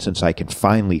sensation, since I can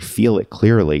finally feel it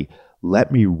clearly,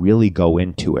 let me really go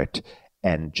into it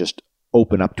and just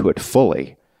open up to it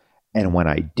fully. And when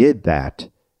I did that,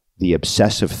 the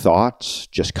obsessive thoughts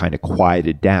just kind of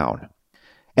quieted down.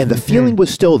 And the feeling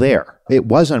was still there. It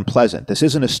was unpleasant. This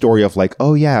isn't a story of like,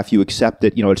 oh yeah, if you accept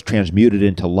it, it's transmuted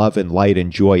into love and light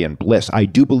and joy and bliss. I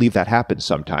do believe that happens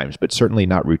sometimes, but certainly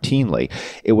not routinely.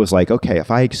 It was like, okay, if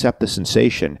I accept the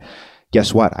sensation,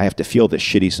 guess what? I have to feel this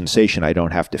shitty sensation I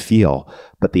don't have to feel.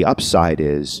 But the upside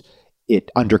is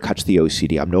it undercuts the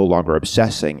OCD. I'm no longer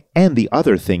obsessing. And the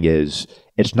other thing is,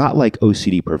 it's not like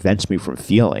OCD prevents me from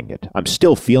feeling it. I'm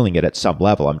still feeling it at some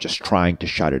level. I'm just trying to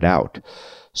shut it out.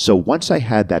 So once I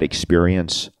had that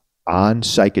experience on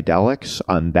psychedelics,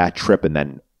 on that trip, and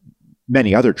then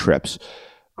many other trips,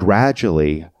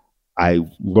 gradually I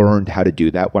learned how to do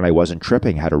that when I wasn't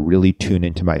tripping, how to really tune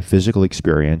into my physical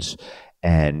experience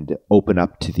and open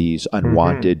up to these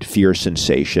unwanted fear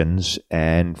sensations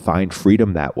and find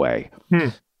freedom that way.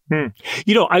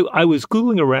 I was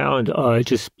Googling around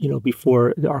just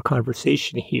before our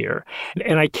conversation here,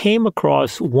 and I came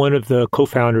across one of the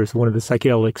co-founders of one of the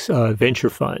psychedelics venture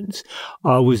funds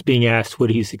was being asked what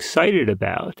he's excited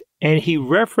about. And he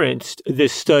referenced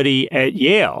this study at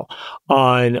Yale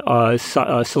on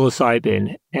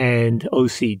psilocybin and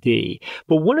OCD.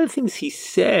 But one of the things he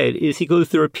said is, he goes,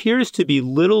 there appears to be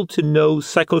little to no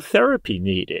psychotherapy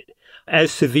needed,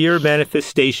 as severe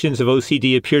manifestations of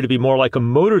OCD appear to be more like a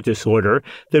motor disorder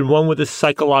than one with a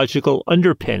psychological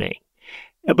underpinning.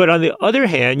 But on the other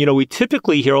hand, we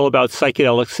typically hear all about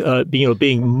psychedelics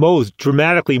being most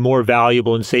dramatically more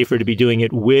valuable and safer to be doing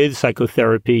it with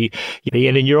psychotherapy.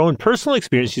 And in your own personal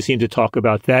experience, you seem to talk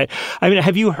about that. I mean,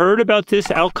 have you heard about this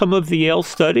outcome of the Yale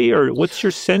study, or what's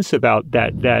your sense about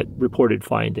that reported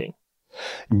finding?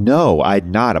 No,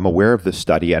 I'm not. I'm aware of the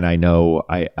study, and I know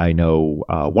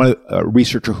a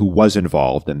researcher who was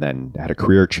involved and then had a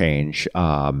career change.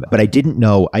 But I didn't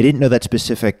know that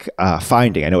specific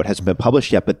finding. I know it hasn't been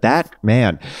published yet, but that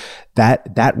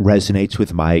resonates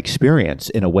with my experience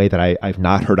in a way that I've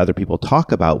not heard other people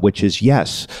talk about, which is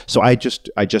yes. So I just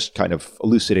kind of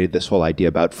elucidated this whole idea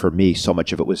about, for me, so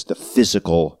much of it was the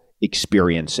physical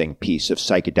experiencing piece of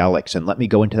psychedelics, and let me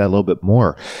go into that a little bit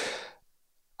more.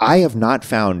 I have not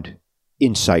found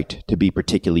insight to be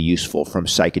particularly useful from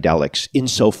psychedelics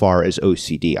insofar as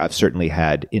OCD. I've certainly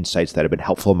had insights that have been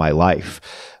helpful in my life,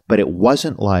 but it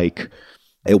wasn't like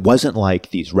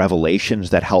these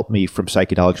revelations that helped me from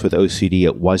psychedelics with OCD.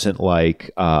 It wasn't like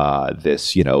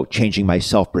this, changing my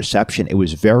self-perception. It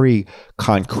was very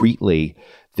concretely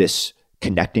this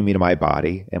connecting me to my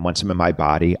body. And once I'm in my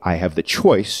body, I have the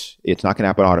choice. It's not going to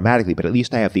happen automatically, but at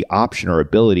least I have the option or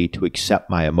ability to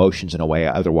accept my emotions in a way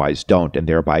I otherwise don't, and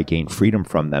thereby gain freedom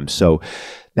from them. So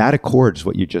that accords,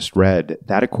 what you just read,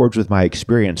 that accords with my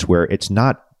experience, where it's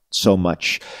not something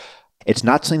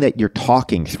that you're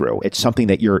talking through. It's something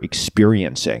that you're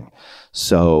experiencing.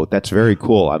 So that's very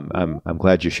cool. I'm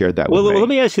glad you shared that with me. Well, let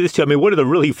me ask you this too. I mean, one of the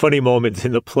really funny moments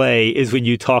in the play is when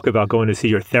you talk about going to see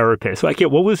your therapist. What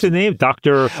was the name?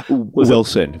 Dr.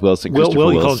 Wilson. Wilson. You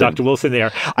called Dr. Wilson there.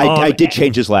 I did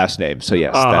change his last name. So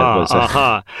yes, that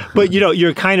was But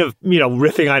you're kind of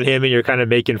riffing on him, and you're kind of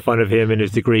making fun of him and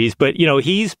his degrees. But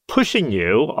he's pushing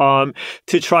you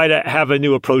to try to have a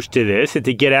new approach to this and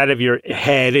to get out of your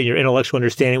head and your intellectual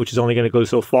understanding, which is only going to go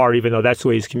so far, even though that's the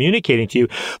way he's communicating to you.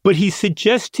 But he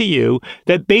suggests to you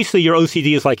that basically your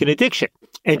OCD is like an addiction.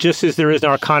 And just as there is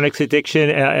Narcotics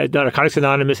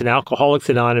Anonymous and Alcoholics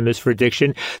Anonymous for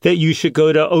addiction, that you should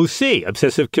go to OC,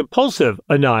 Obsessive Compulsive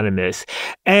Anonymous.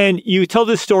 And you tell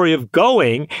this story of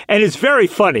going, and it's very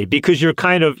funny because you're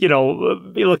kind of,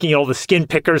 you're looking at all the skin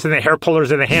pickers and the hair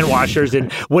pullers and the hand washers,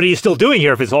 and what are you still doing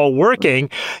here if it's all working?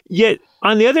 Yet,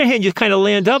 on the other hand, you kind of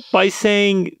land up by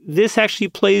saying this actually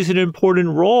plays an important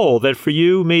role, that for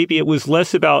you, maybe it was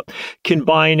less about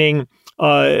combining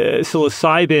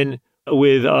psilocybin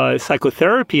with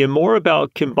psychotherapy and more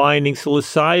about combining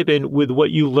psilocybin with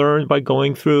what you learned by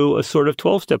going through a sort of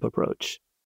 12-step approach.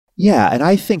 Yeah, and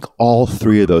I think all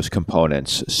three of those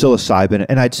components, psilocybin,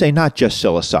 and I'd say not just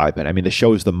psilocybin. I mean, the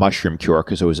show is The Mushroom Cure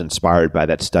because it was inspired by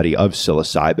that study of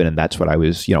psilocybin, and that's what I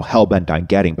was, hell-bent on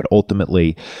getting. But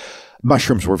ultimately,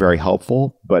 mushrooms were very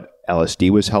helpful, but LSD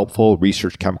was helpful.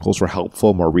 Research chemicals were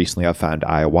helpful. More recently, I found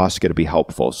ayahuasca to be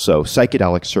helpful. So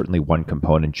psychedelics, certainly one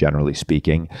component, generally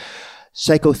speaking.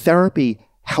 Psychotherapy,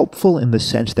 helpful in the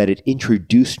sense that it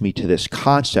introduced me to this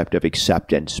concept of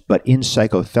acceptance, but in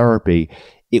psychotherapy,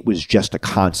 it was just a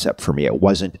concept for me. It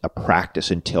wasn't a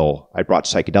practice until I brought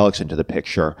psychedelics into the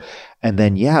picture. And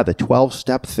then, the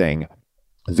 12-step thing,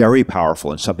 very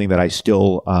powerful and something that I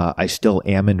still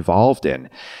am involved in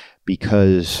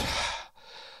because,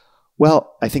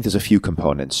 I think there's a few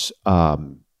components.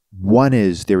 One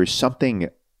is there is something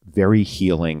very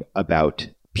healing about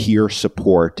peer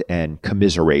support and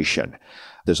commiseration.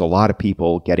 There's a lot of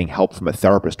people getting help from a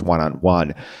therapist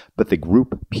one-on-one, but the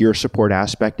group peer support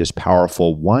aspect is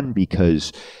powerful. One,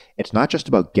 because it's not just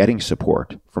about getting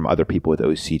support from other people with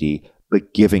OCD,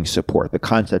 but giving support. The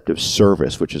concept of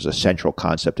service, which is a central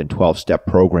concept in 12-step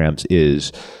programs,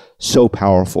 is so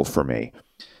powerful for me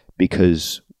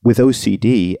because with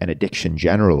OCD and addiction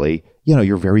generally,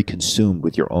 you're very consumed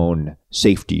with your own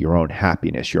safety, your own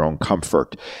happiness, your own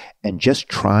comfort, and just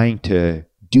trying to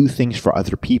do things for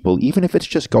other people, even if it's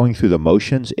just going through the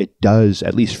motions, it does,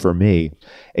 at least for me,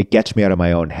 it gets me out of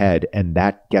my own head, and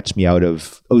that gets me out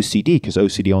of OCD because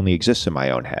OCD only exists in my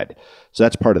own head. So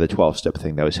that's part of the 12-step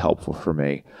thing that was helpful for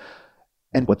me.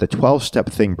 And what the 12-step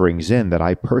thing brings in that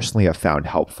I personally have found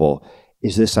helpful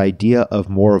is this idea of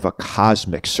more of a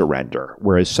cosmic surrender.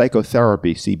 Whereas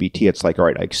psychotherapy, CBT, it's like, all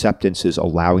right, acceptance is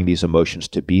allowing these emotions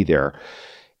to be there.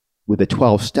 With the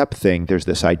 12-step thing, there's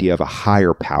this idea of a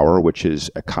higher power, which is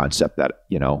a concept that,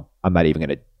 I'm not even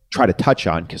going to try to touch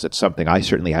on because it's something I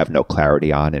certainly have no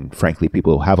clarity on. And frankly,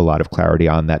 people who have a lot of clarity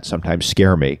on that sometimes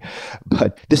scare me.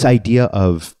 But this idea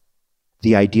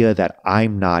that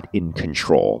I'm not in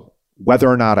control, whether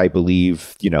or not I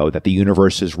believe, that the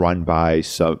universe is run by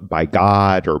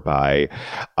God or by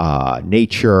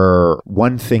nature,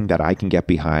 one thing that I can get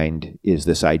behind is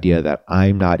this idea that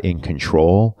I'm not in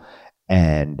control.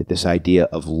 And this idea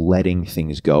of letting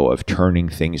things go, of turning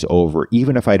things over,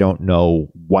 even if I don't know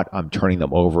what I'm turning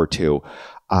them over to,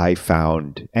 I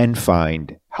found and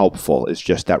find helpful is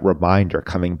just that reminder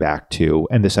coming back to,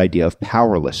 and this idea of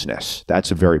powerlessness.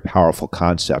 That's a very powerful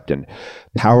concept. And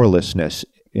powerlessness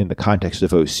in the context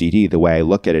of OCD, the way I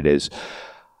look at it is,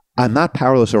 I'm not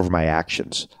powerless over my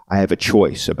actions. I have a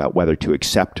choice about whether to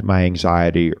accept my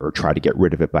anxiety or try to get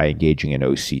rid of it by engaging in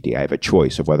OCD. I have a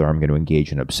choice of whether I'm going to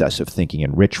engage in obsessive thinking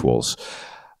and rituals.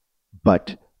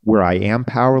 But where I am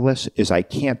powerless is I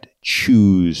can't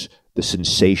choose the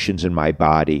sensations in my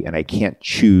body and I can't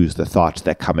choose the thoughts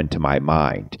that come into my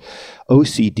mind.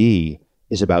 OCD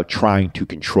is about trying to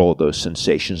control those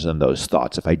sensations and those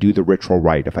thoughts. If I do the ritual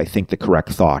right, if I think the correct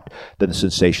thought, then the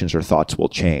sensations or thoughts will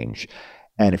change.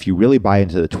 And if you really buy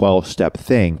into the 12-step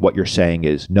thing, what you're saying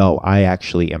is, no, I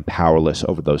actually am powerless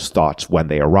over those thoughts when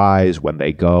they arise, when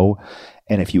they go.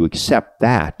 And if you accept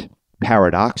that,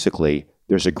 paradoxically,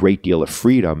 there's a great deal of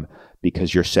freedom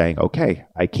because you're saying, okay,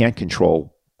 I can't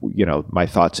control, my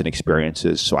thoughts and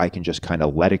experiences, so I can just kind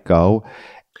of let it go.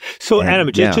 So,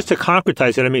 Adam, just to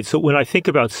concretize it, so when I think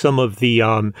about some of the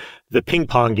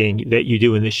ping-ponging that you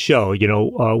do in this show,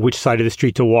 which side of the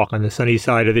street to walk on, the sunny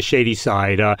side or the shady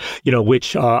side,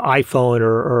 which iPhone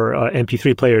or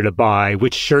MP3 player to buy,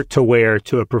 which shirt to wear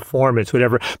to a performance,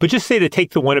 whatever. But just say to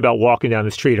take the one about walking down the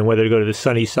street and whether to go to the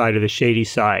sunny side or the shady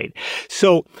side.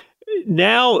 So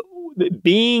now,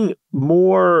 being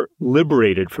more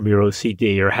liberated from your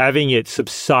OCD or having it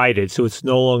subsided so it's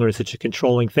no longer such a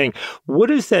controlling thing, what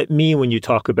does that mean when you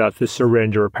talk about the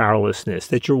surrender or powerlessness?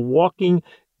 That you're walking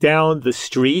down the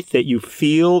street, that you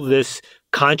feel this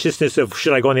consciousness of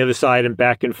should I go on the other side and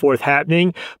back and forth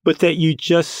happening, but that you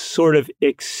just sort of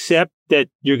accept that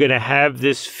you're going to have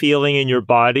this feeling in your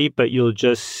body, but you'll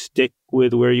just stick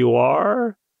with where you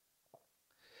are?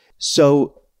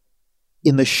 So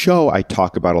in the show, I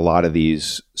talk about a lot of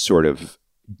these sort of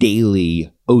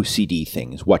daily OCD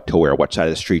things, what to wear, what side of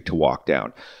the street to walk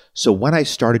down. So when I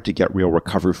started to get real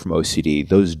recovery from OCD,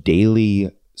 those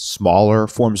daily smaller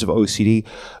forms of OCD,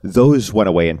 those went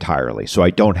away entirely. So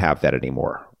I don't have that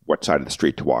anymore, what side of the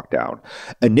street to walk down.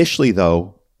 Initially,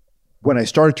 though, when I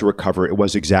started to recover, it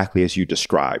was exactly as you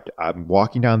described. I'm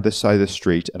walking down this side of the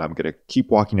street and I'm going to keep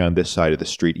walking down this side of the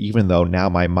street, even though now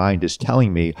my mind is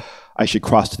telling me I should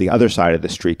cross to the other side of the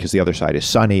street because the other side is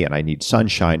sunny and I need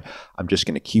sunshine. I'm just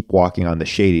going to keep walking on the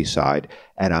shady side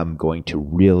and I'm going to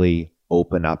really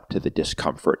open up to the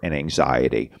discomfort and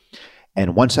anxiety.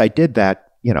 And once I did that,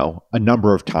 a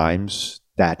number of times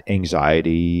that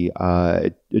anxiety,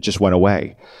 it just went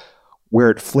away. Where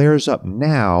it flares up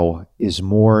now is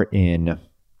more in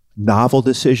novel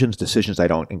decisions I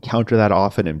don't encounter that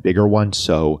often, and bigger ones.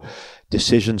 So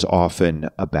decisions often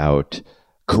about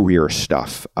career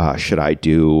stuff. Should I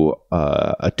do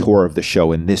a tour of the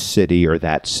show in this city or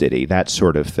that city, that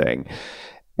sort of thing.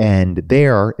 And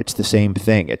there, it's the same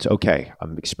thing. It's okay,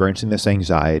 I'm experiencing this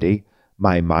anxiety.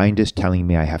 My mind is telling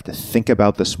me I have to think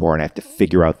about this more and I have to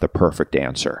figure out the perfect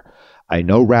answer. I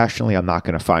know rationally I'm not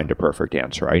going to find a perfect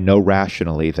answer. I know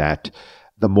rationally that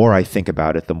the more I think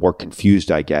about it, the more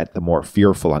confused I get, the more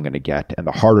fearful I'm going to get, and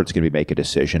the harder it's going to be to make a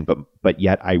decision. But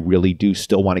yet I really do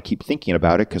still want to keep thinking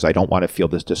about it because I don't want to feel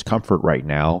this discomfort right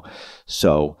now.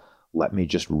 So let me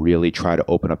just really try to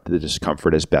open up the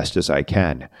discomfort as best as I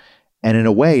can. And in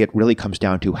a way, it really comes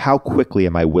down to how quickly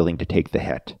am I willing to take the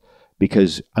hit?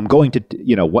 Because I'm going to,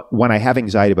 when I have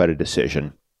anxiety about a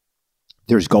decision,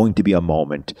 there's going to be a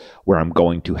moment where I'm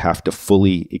going to have to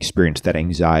fully experience that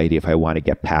anxiety if I want to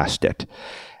get past it.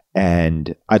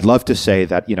 And I'd love to say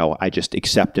that, I just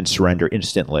accept and surrender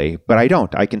instantly, but I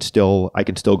don't. I can still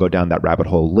go down that rabbit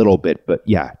hole a little bit. But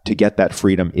yeah, to get that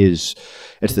freedom it's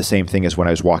the same thing as when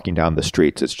I was walking down the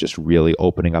streets. It's just really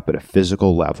opening up at a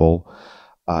physical level,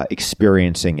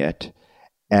 experiencing it.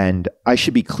 And I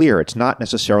should be clear, it's not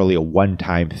necessarily a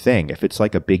one-time thing. If it's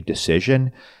like a big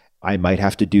decision, I might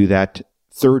have to do that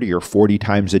 30 or 40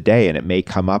 times a day, and it may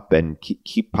come up and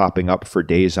keep popping up for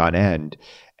days on end.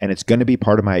 And it's going to be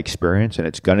part of my experience, and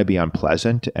it's going to be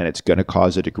unpleasant, and it's going to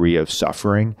cause a degree of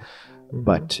suffering.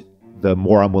 But the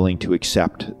more I'm willing to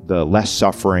accept, the less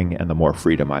suffering and the more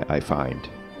freedom I find.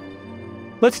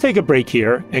 Let's take a break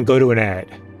here and go to an ad.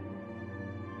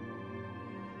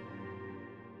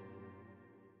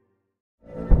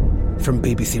 From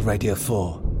BBC Radio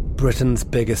 4, Britain's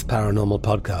biggest paranormal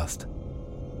podcast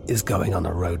is going on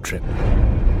a road trip.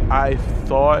 I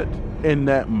thought in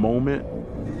that moment,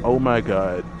 oh my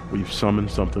God, we've summoned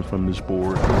something from this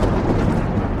board.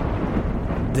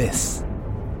 This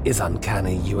is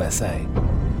Uncanny USA.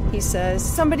 He says,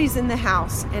 somebody's in the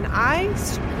house, and I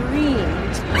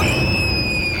screamed.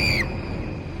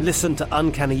 Listen to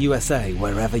Uncanny USA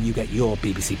wherever you get your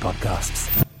BBC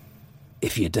podcasts,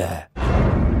 if you dare.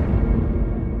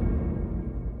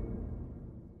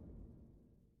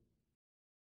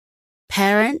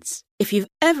 Parents, if you've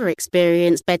ever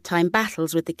experienced bedtime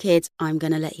battles with the kids, I'm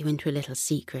going to let you into a little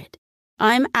secret.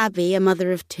 I'm Abby, a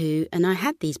mother of 2, and I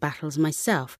had these battles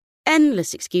myself.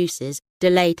 Endless excuses,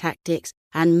 delay tactics,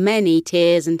 and many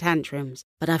tears and tantrums.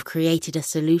 But I've created a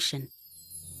solution.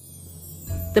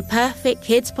 The perfect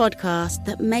kids podcast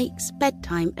that makes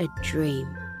bedtime a dream.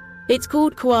 It's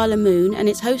called Koala Moon, and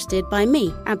it's hosted by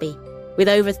me, Abby. With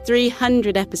over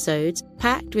 300 episodes,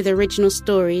 packed with original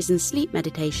stories and sleep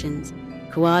meditations,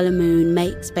 Koala Moon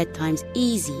makes bedtimes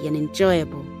easy and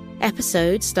enjoyable.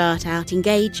 Episodes start out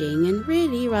engaging and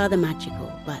really rather magical,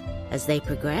 but as they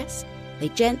progress, they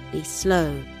gently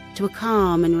slow to a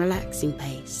calm and relaxing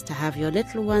pace to have your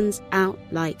little ones out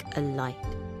like a light.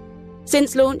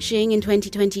 Since launching in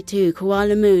 2022,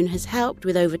 Koala Moon has helped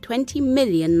with over 20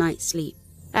 million nights' sleep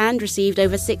and received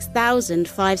over 6,000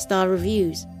 5-star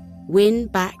reviews. Win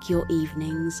back your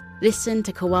evenings. Listen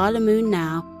to Koala Moon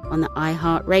now on the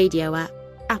iHeartRadio app,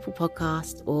 Apple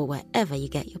Podcasts, or wherever you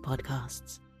get your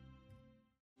podcasts.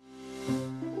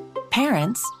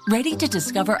 Parents, ready to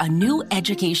discover a new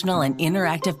educational and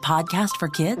interactive podcast for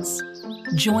kids?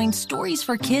 Join Stories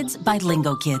for Kids by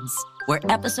Lingo Kids, where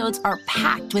episodes are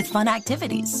packed with fun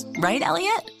activities. Right,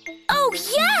 Elliot? Oh,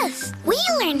 yes! We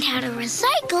learned how to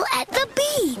recycle at the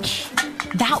beach.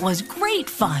 That was great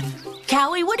fun.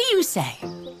 Callie, what do you say?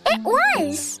 It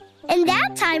was. And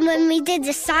that time when we did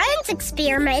the science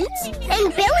experiments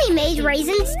and Billy made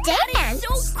raisins dance.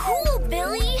 So cool,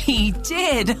 Billy. He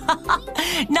did.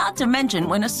 Not to mention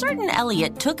when a certain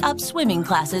Elliot took up swimming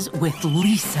classes with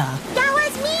Lisa. That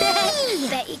was me.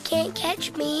 Bet you can't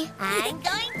catch me. I'm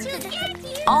going to get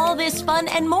you. All this fun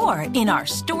and more in our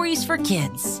Stories for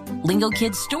Kids. Lingo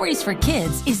Kids Stories for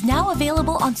Kids is now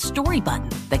available on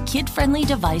Storybutton, the kid-friendly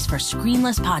device for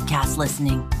screenless podcast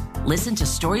listening. Listen to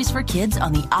Stories for Kids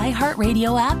on the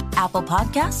iHeartRadio app, Apple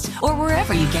Podcasts, or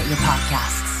wherever you get your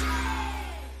podcasts.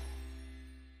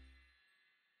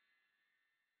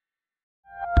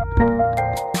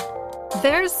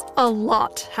 There's a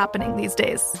lot happening these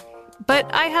days,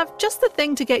 but I have just the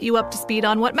thing to get you up to speed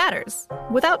on what matters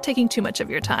without taking too much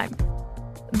of your time.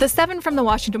 The 7 from the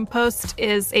Washington Post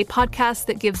is a podcast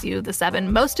that gives you the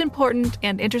 7 most important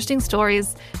and interesting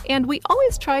stories, and we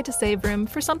always try to save room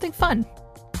for something fun.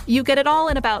 You get it all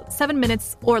in about 7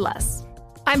 minutes or less.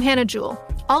 I'm Hannah Jewell,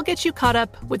 I'll get you caught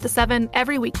up with The 7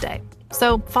 every weekday.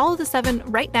 So follow The 7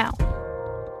 right now.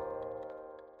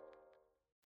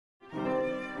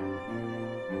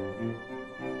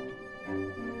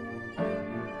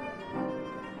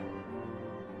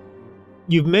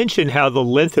 You've mentioned how the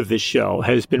length of the show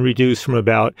has been reduced from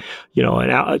about,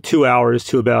 2 hours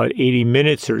to about 80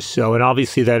 minutes or so. And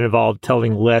obviously that involved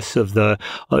telling less of the,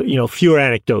 fewer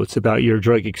anecdotes about your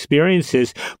drug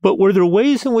experiences. But were there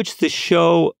ways in which the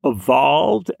show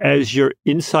evolved as your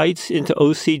insights into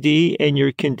OCD and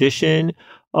your condition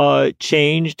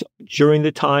changed during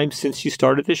the time since you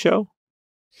started the show?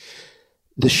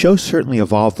 The show certainly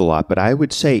evolved a lot, but I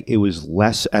would say it was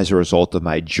less as a result of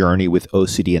my journey with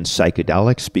OCD and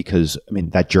psychedelics, because,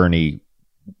 that journey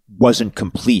wasn't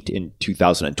complete in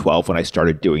 2012 when I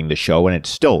started doing the show, and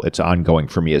it's ongoing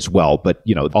for me as well. But,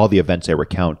 all the events I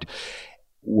recount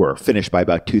were finished by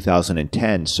about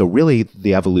 2010. So really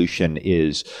the evolution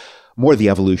is more the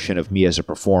evolution of me as a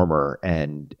performer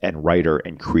and writer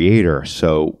and creator.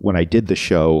 So when I did the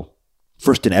show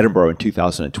first in Edinburgh in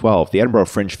 2012, the Edinburgh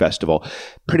Fringe Festival,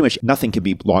 pretty much nothing can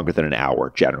be longer than an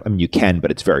hour generally. You can, but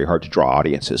it's very hard to draw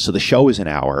audiences. So the show is an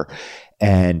hour,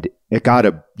 and it got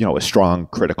a strong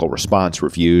critical response,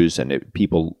 reviews, and it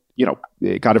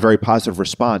got a very positive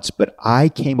response. But I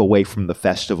came away from the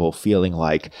festival feeling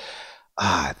like,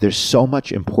 there's so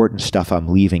much important stuff I'm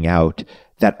leaving out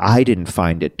that I didn't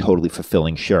find it totally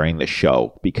fulfilling sharing the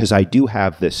show, because I do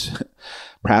have this,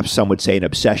 perhaps some would say, an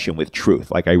obsession with truth.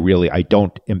 Like I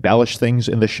don't embellish things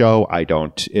in the show.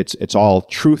 It's all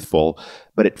truthful,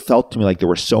 but it felt to me like there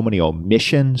were so many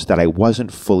omissions that I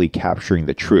wasn't fully capturing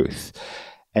the truth.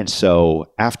 And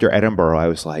so after Edinburgh, I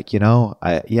was like,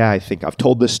 I think I've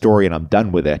told this story and I'm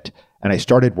done with it. And I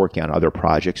started working on other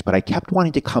projects, but I kept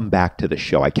wanting to come back to the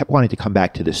show. I kept wanting to come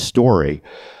back to this story.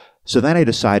 So then I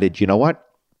decided, you know what?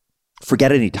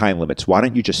 Forget any time limits. Why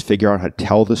don't you just figure out how to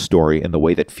tell the story in the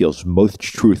way that feels most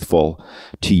truthful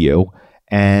to you,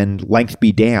 and length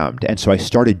be damned. And so I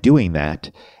started doing that,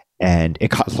 and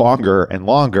it got longer and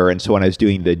longer. And so when I was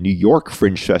doing the New York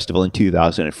Fringe Festival in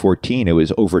 2014, it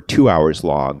was over 2 hours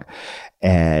long.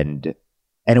 And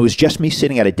it was just me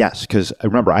sitting at a desk, because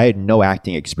remember, I had no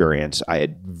acting experience. I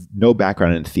had no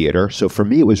background in theater. So for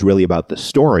me, it was really about the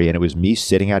story, and it was me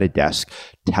sitting at a desk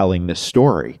telling the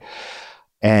story.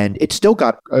 And it still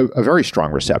got a very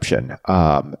strong reception.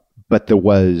 But there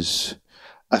was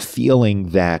a feeling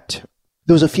that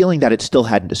it still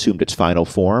hadn't assumed its final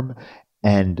form.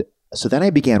 And so then I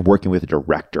began working with a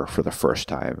director for the first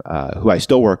time, who I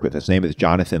still work with. His name is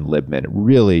Jonathan Libman,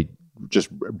 really just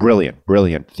brilliant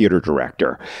theater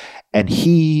director. And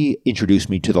he introduced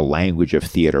me to the language of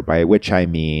theater, by which I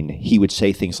mean he would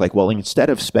say things like, well, instead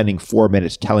of spending 4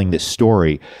 minutes telling this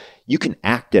story, you can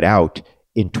act it out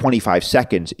in 25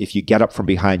 seconds if you get up from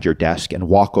behind your desk and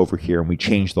walk over here and we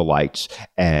change the lights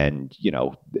and,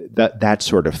 that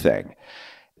sort of thing.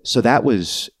 So that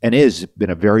was and is been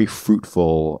a very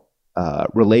fruitful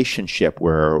relationship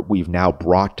where we've now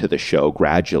brought to the show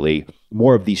gradually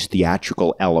more of these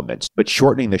theatrical elements. But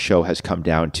shortening the show has come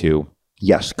down to,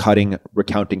 yes,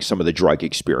 recounting some of the drug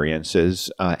experiences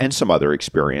and some other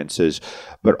experiences,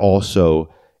 but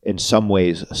also in some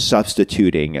ways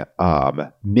substituting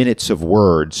minutes of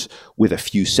words with a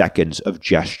few seconds of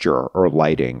gesture or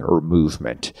lighting or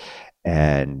movement.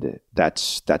 And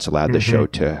that's allowed the show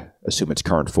to assume its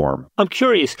current form. I'm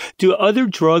curious, do other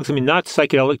drugs, not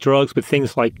psychedelic drugs, but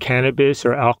things like cannabis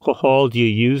or alcohol, do you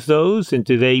use those? And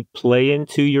do they play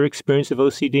into your experience of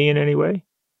OCD in any way?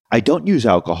 I don't use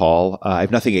alcohol. I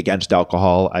have nothing against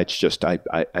alcohol. It's just I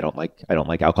don't like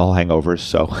alcohol hangovers,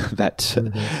 so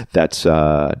that's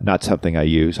not something I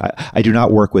use. I do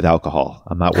not work with alcohol.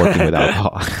 I'm not working with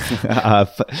alcohol.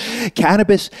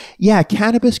 Cannabis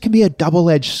can be a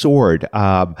double-edged sword.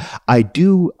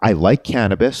 I like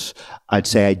cannabis. I'd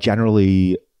say I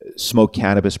generally smoke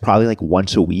cannabis probably like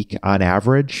once a week on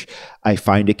average. I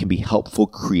find it can be helpful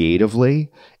creatively.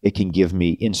 It can give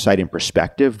me insight and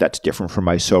perspective that's different from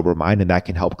my sober mind, and that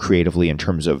can help creatively in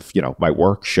terms of, my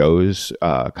work, shows,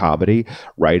 comedy,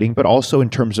 writing, but also in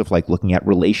terms of like looking at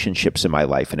relationships in my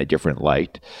life in a different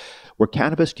light. Where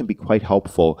cannabis can be quite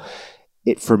helpful,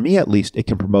 for me at least, it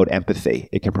can promote empathy.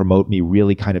 It can promote me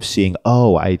really kind of seeing,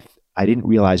 I didn't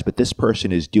realize, but this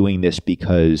person is doing this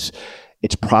because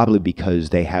it's probably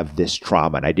because they have this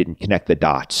trauma and I didn't connect the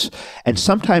dots. And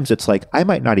sometimes it's like, I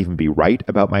might not even be right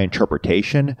about my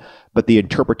interpretation, but the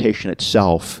interpretation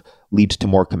itself leads to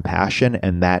more compassion,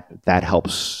 and that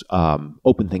helps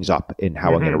open things up in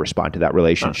how I'm going to respond to that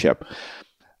relationship.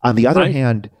 On the other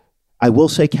hand, I will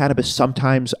say cannabis,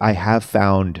 sometimes I have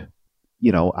found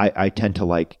I tend to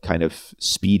like kind of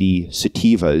speedy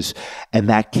sativas, and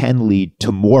that can lead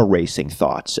to more racing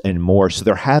thoughts and more. So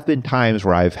there have been times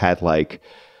where I've had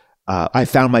I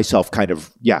found myself kind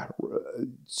of,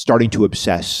 starting to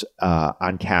obsess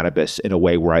on cannabis in a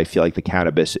way where I feel like the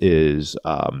cannabis is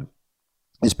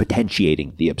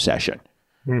potentiating the obsession.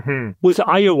 Mm-hmm. Was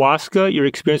ayahuasca, your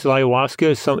experience with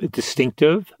ayahuasca, some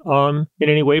distinctive in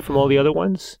any way from all the other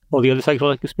ones, all the other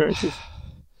psychedelic experiences?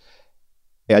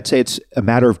 I'd say it's a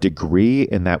matter of degree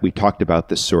in that we talked about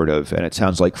this sort of, and it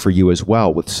sounds like for you as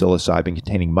well, with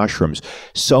psilocybin-containing mushrooms,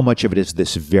 so much of it is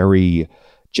this very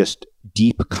just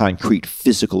deep, concrete,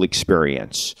 physical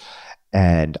experience.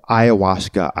 And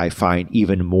ayahuasca, I find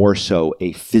even more so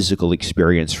a physical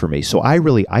experience for me. So I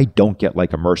don't get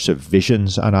like immersive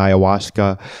visions on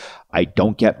ayahuasca. I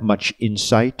don't get much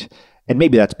insight. And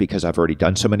maybe that's because I've already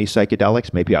done so many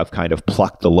psychedelics. Maybe I've kind of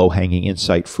plucked the low-hanging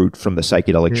insight fruit from the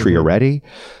psychedelic tree already.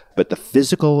 But the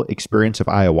physical experience of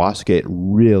ayahuasca, it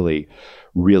really,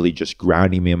 really just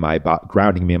grounding me in my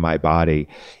body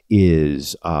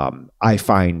is, I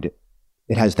find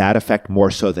it has that effect more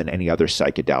so than any other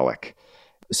psychedelic.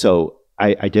 So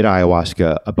I did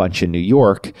ayahuasca a bunch in New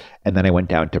York, and then I went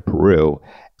down to Peru.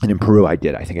 And in Peru, I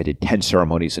think I did 10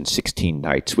 ceremonies in 16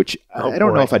 nights, which I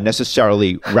don't know if I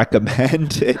necessarily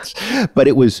recommend it, but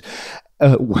it was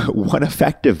one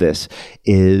effect of this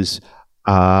is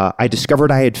I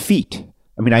discovered I had feet.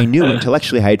 I mean, I knew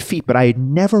intellectually I had feet, but I had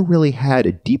never really had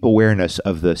a deep awareness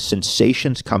of the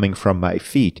sensations coming from my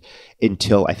feet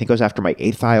until I think it was after my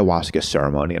 8th ayahuasca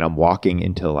ceremony. And I'm walking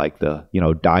into like the,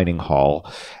 dining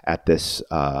hall at this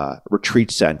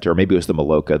retreat center. Maybe it was the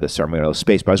Maloka, the ceremonial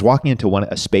space, but I was walking into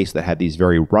a space that had these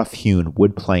very rough-hewn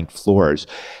wood plank floors.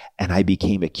 And I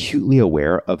became acutely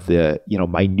aware of the,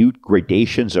 minute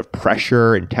gradations of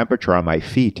pressure and temperature on my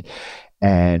feet.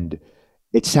 And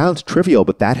it sounds trivial,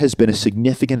 but that has been a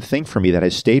significant thing for me that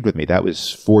has stayed with me. That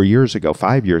was 5 years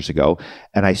ago.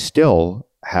 And I still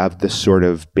have this sort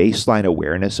of baseline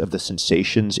awareness of the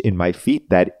sensations in my feet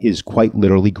that is quite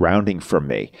literally grounding for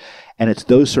me. And it's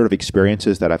those sort of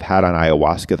experiences that I've had on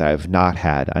ayahuasca that I've not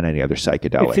had on any other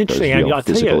psychedelic. It's interesting. I'll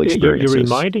tell you, you're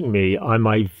reminding me on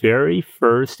my very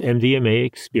first MDMA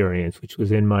experience, which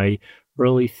was in my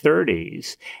early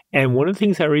 30s. And one of the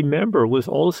things I remember was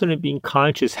all of a sudden being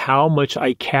conscious how much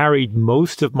I carried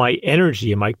most of my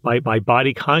energy and my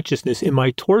body consciousness in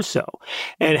my torso,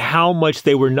 and how much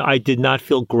I did not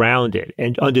feel grounded.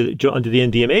 And under the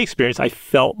MDMA experience, I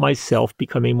felt myself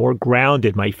becoming more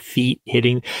grounded, my feet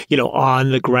hitting,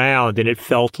 on the ground, and it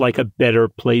felt like a better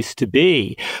place to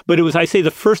be. But it was, I say,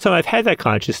 the first time I've had that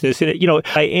consciousness, and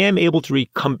I am able to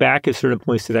come back at certain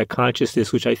points to that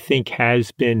consciousness, which I think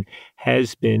has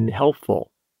been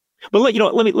helpful. But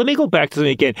let me go back to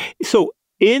something again. So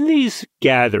in these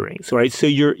gatherings, right? So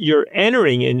you're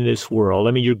entering in this world.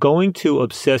 I mean, you're going to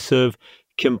Obsessive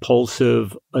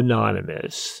Compulsive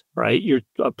Anonymous, right? You're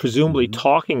presumably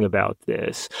talking about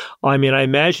this. I mean, I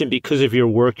imagine because of your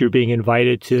work, you're being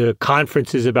invited to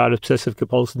conferences about obsessive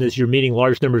compulsiveness. You're meeting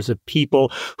large numbers of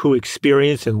people who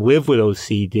experience and live with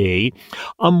OCD.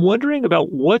 I'm wondering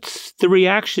about what's the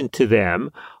reaction to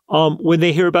them when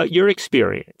they hear about your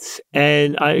experience.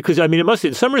 And because it must,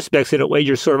 in some respects, in a way,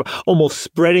 you're sort of almost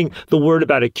spreading the word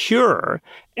about a cure.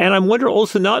 And I'm wondering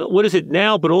also not what is it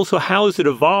now, but also how has it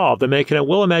evolved? I mean, I can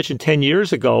well imagine 10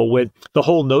 years ago when the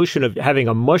whole notion of having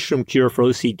a mushroom cure for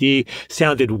OCD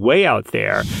sounded way out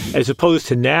there, as opposed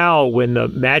to now when the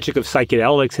magic of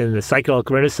psychedelics and the psychedelic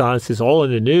renaissance is all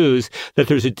in the news, that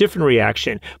there's a different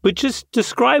reaction. But just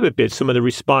describe a bit some of the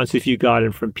response if you got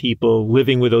it from people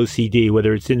living with OCD,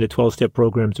 whether it's in the 12-step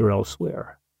programs or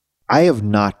elsewhere. I have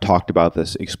not talked about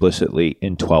this explicitly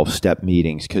in 12-step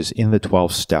meetings because in the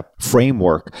 12-step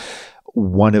framework,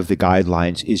 one of the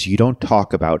guidelines is you don't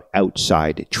talk about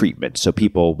outside treatment. So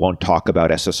people won't talk about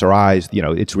SSRIs.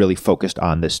 It's really focused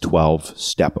on this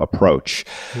 12-step approach.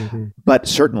 Mm-hmm. But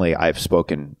certainly I've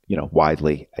spoken,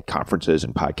 widely at conferences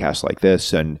and podcasts like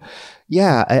this. And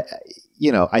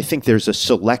I think there's a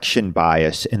selection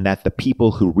bias in that the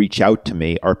people who reach out to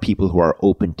me are people who are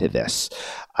open to this.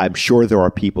 I'm sure there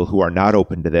are people who are not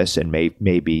open to this and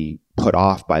may be put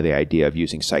off by the idea of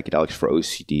using psychedelics for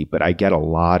OCD, but I get a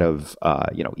lot of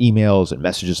emails and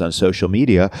messages on social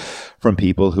media from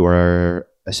people who are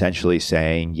essentially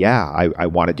saying, I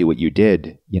want to do what you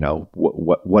did.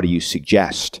 What do you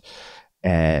suggest?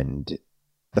 And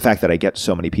the fact that I get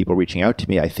so many people reaching out to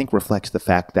me, I think reflects the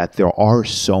fact that there are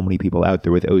so many people out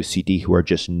there with OCD who are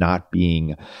just not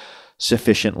being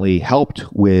sufficiently helped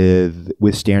with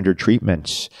standard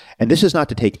treatments. And this is not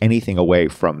to take anything away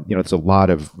from, it's a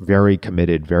lot of very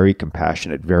committed, very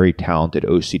compassionate, very talented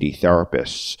OCD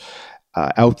therapists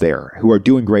out there who are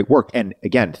doing great work. And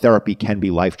again, therapy can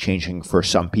be life-changing for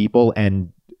some people,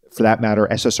 and for that matter,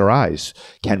 SSRIs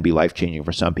can be life-changing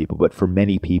for some people. But for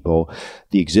many people,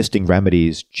 the existing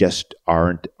remedies just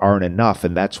aren't enough.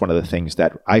 And that's one of the things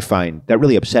that I find that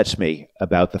really upsets me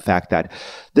about the fact that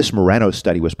this Moreno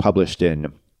study was published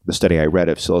in, the study I read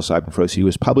of psilocybin for OCD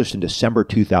was published in December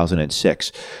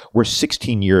 2006. We're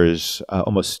 16 years,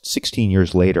 almost 16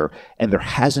 years later, and there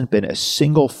hasn't been a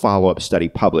single follow-up study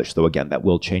published, though again, that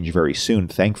will change very soon,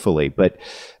 thankfully. But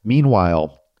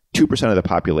meanwhile, 2% of the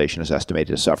population is estimated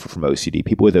to suffer from OCD.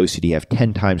 People with OCD have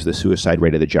 10 times the suicide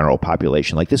rate of the general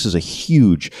population. Like, this is a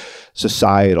huge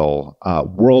societal,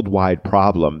 worldwide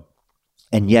problem.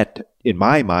 And yet, in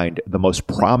my mind, the most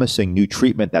promising new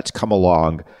treatment that's come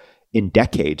along in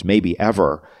decades, maybe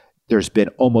ever, there's been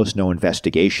almost no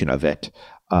investigation of it,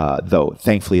 though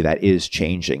thankfully that is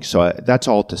changing. So that's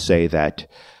all to say that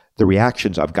the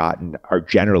reactions I've gotten are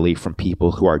generally from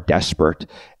people who are desperate,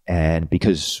 and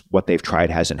because what they've tried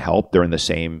hasn't helped, they're in the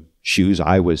same shoes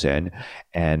I was in,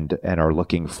 and are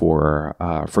looking for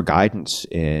guidance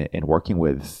in working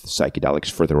with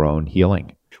psychedelics for their own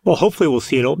healing. Well, hopefully we'll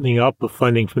see an opening up of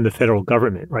funding from the federal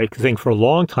government, right? Because I think for a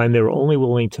long time, they were only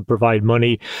willing to provide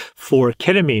money for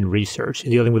ketamine research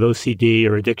and dealing with OCD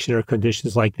or addiction or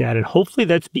conditions like that. And hopefully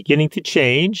that's beginning to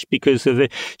change because of the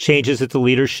changes at the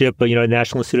leadership,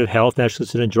 National Institute of Health, National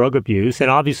Institute of Drug Abuse.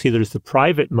 And obviously there's the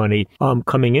private money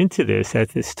coming into this at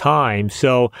this time.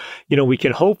 So, we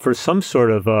can hope for some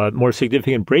sort of more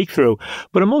significant breakthrough.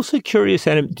 But I'm also curious,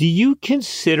 Adam, do you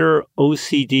consider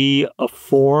OCD a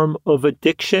form of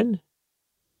addiction?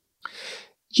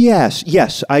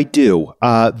 Yes, I do.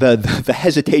 The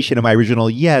hesitation in my original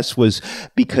yes was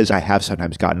because I have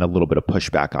sometimes gotten a little bit of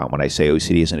pushback on when I say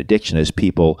OCD is an addiction, as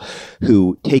people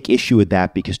who take issue with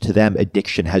that because to them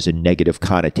addiction has a negative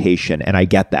connotation. And I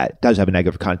get that. It does have a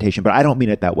negative connotation, but I don't mean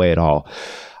it that way at all.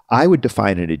 I would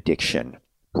define an addiction,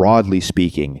 broadly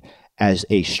speaking, as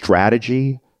a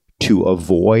strategy to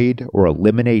avoid or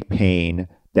eliminate pain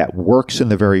that works in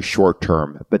the very short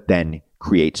term, but then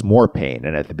creates more pain.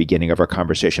 And at the beginning of our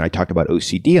conversation, I talked about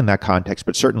OCD in that context,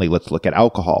 but certainly let's look at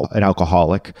alcohol. An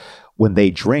alcoholic, when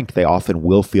they drink, they often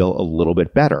will feel a little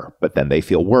bit better, but then they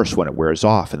feel worse when it wears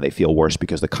off, and they feel worse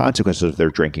because the consequences of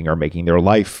their drinking are making their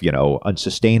life,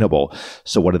 unsustainable.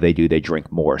 So what do? They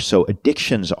drink more. So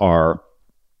addictions are,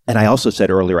 and I also said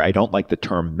earlier, I don't like the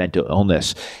term mental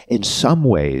illness. In some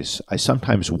ways, I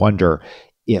sometimes wonder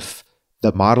if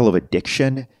the model of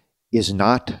addiction is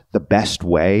not the best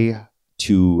way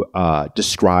to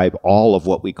describe all of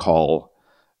what we call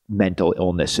mental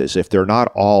illnesses. If they're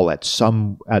not all at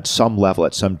some level,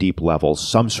 at some deep level,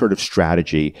 some sort of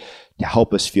strategy to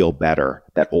help us feel better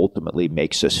that ultimately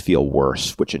makes us feel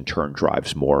worse, which in turn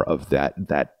drives more of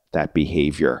that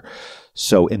behavior.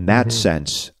 So in that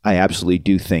sense, I absolutely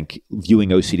do think viewing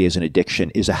OCD as an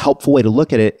addiction is a helpful way to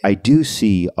look at it. I do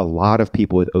see a lot of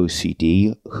people with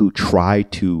OCD who try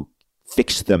to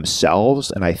fix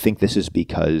themselves. And I think this is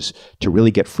because to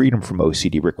really get freedom from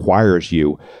OCD requires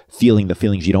you feeling the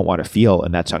feelings you don't want to feel,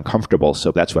 and that's uncomfortable.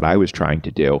 So that's what I was trying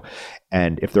to do.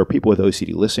 And if there are people with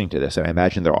OCD listening to this, and I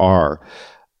imagine there are,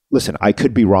 listen, I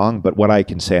could be wrong, but what I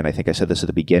can say, and I think I said this at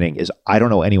the beginning, is I don't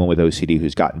know anyone with OCD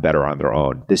who's gotten better on their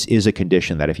own. This is a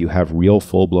condition that if you have real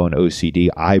full-blown OCD,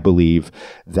 I believe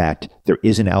that there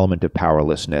is an element of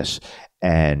powerlessness,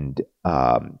 and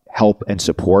help and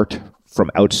support from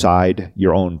outside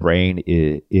your own brain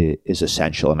is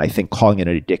essential. And I think calling it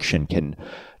an addiction can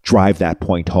drive that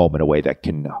point home in a way that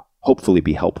can hopefully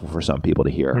be helpful for some people to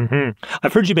hear.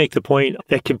 I've heard you make the point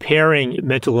that comparing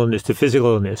mental illness to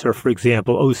physical illness, or for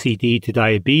example, OCD to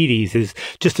diabetes, is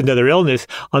just another illness.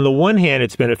 On the one hand,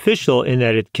 it's beneficial in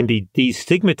that it can be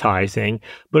destigmatizing,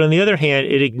 but on the other hand,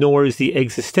 it ignores the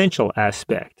existential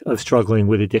aspect of struggling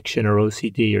with addiction or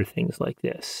OCD or things like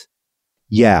this.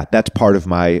 Yeah, that's part of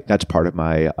my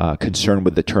concern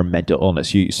with the term mental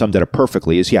illness. You summed it up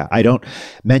perfectly.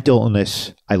 Mental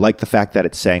illness, I like the fact that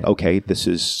it's saying, okay, this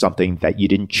is something that you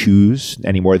didn't choose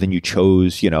any more than you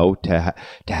chose, to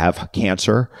have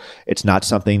cancer. It's not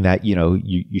something that,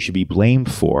 you should be blamed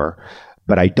for.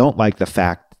 But I don't like the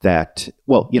fact that,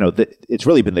 it's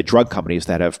really been the drug companies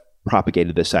that have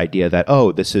propagated this idea that,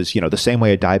 this is, the same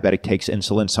way a diabetic takes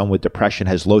insulin, someone with depression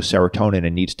has low serotonin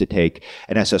and needs to take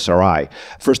an SSRI.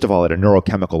 First of all, at a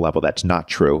neurochemical level, that's not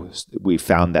true. We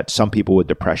found that some people with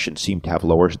depression seem to have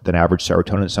lower than average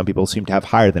serotonin. Some people seem to have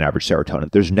higher than average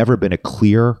serotonin. There's never been a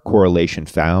clear correlation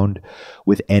found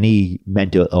with any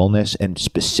mental illness and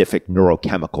specific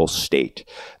neurochemical state,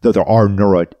 though there are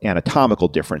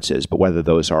neuroanatomical differences, but whether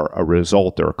those are a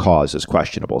result or a cause is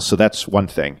questionable. So that's one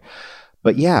thing.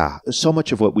 But yeah, so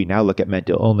much of what we now look at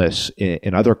mental illness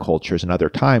in other cultures and other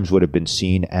times would have been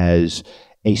seen as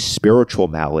a spiritual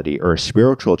malady or a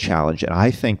spiritual challenge. And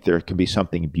I think there can be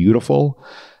something beautiful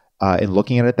in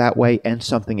looking at it that way, and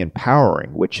something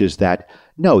empowering, which is that,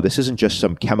 no, this isn't just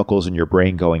some chemicals in your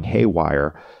brain going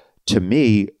haywire. To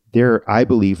me, I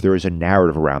believe there is a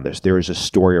narrative around this. There is a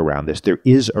story around this. There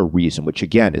is a reason, which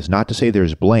again is not to say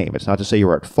there's blame. It's not to say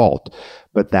you're at fault,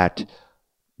 but that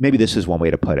maybe this is one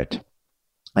way to put it.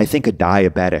 I think a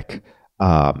diabetic,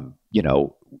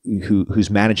 who's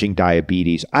managing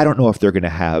diabetes, I don't know if they're going to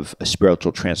have a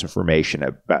spiritual transformation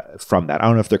from that. I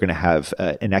don't know if they're going to have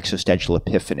an existential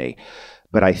epiphany,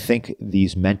 but I think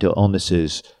these mental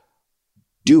illnesses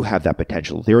do have that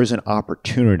potential. There is an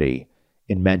opportunity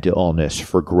in mental illness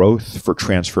for growth, for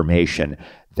transformation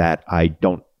that I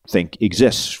don't think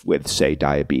exists with, say,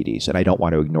 diabetes, and I don't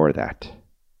want to ignore that.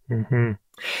 Mm-hmm.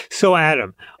 So,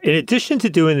 Adam, in addition to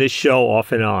doing this show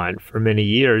off and on for many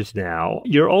years now,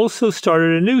 you're also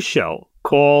started a new show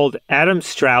called Adam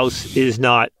Strauss is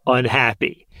Not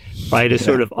Unhappy, right? A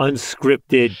sort of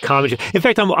unscripted comedy. In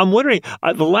fact, I'm wondering,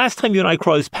 the last time you and I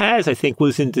crossed paths, I think,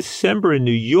 was in December in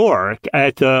New York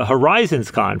at the Horizons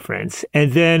conference.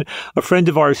 And then a friend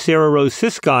of ours, Sarah Rose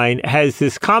Siskine, has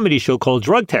this comedy show called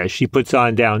Drug Test she puts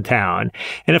on downtown.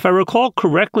 And if I recall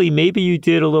correctly, maybe you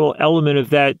did a little element of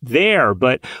that there.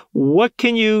 But what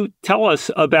can you tell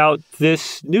us about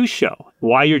this new show?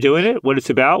 Why you're doing it, what it's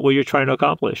about, what you're trying to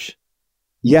accomplish?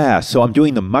 Yeah, so I'm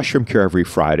doing the Mushroom Cure every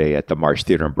Friday at the March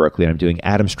Theater in Berkeley, and I'm doing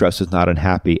Adam Strauss is Not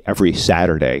Unhappy every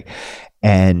Saturday.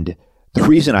 And the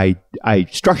reason I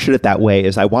structured it that way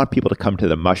is I want people to come to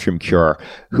the Mushroom Cure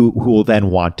who will then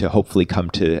want to hopefully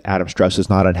come to Adam Strauss is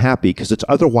Not Unhappy, because it's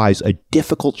otherwise a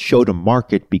difficult show to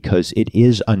market because it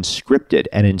is unscripted.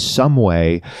 And in some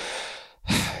way,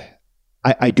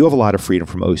 I do have a lot of freedom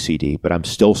from OCD, but I'm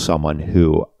still someone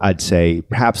who I'd say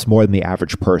perhaps more than the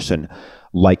average person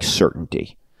likes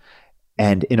certainty.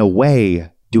 And in a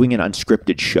way, doing an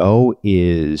unscripted show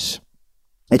it's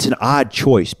an odd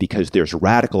choice because there's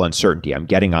radical uncertainty. I'm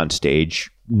getting on stage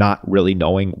not really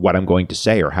knowing what I'm going to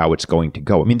say or how it's going to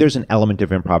go. I mean, there's an element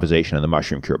of improvisation in the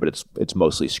Mushroom Cure, but it's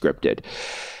mostly scripted.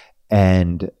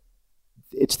 And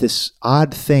it's this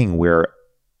odd thing where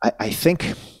I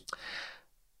think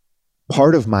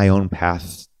part of my own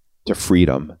path to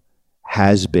freedom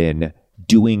has been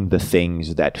doing the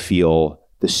things that feel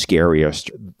the scariest.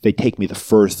 They take me the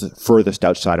furthest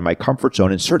outside of my comfort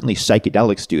zone, and certainly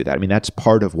psychedelics do that. I mean, that's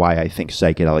part of why I think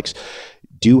psychedelics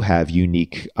do have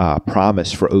unique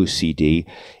promise for OCD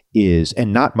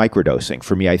and not microdosing.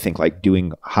 For me, I think like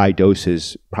doing high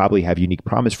doses probably have unique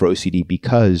promise for OCD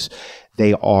because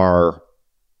they are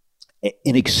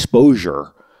an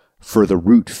exposure for the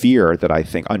root fear that I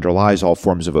think underlies all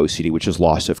forms of OCD, which is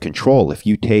loss of control. If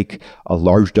you take a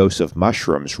large dose of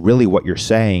mushrooms, really what you're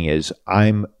saying is,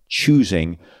 I'm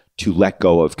choosing to let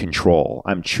go of control.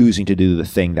 I'm choosing to do the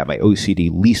thing that my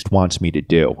OCD least wants me to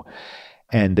do.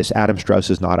 And this Adam Strauss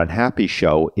is Not Unhappy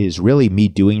show is really me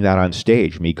doing that on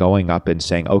stage, me going up and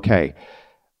saying, okay,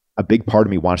 a big part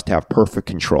of me wants to have perfect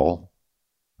control,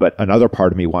 but another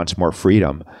part of me wants more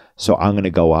freedom. So I'm going to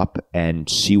go up and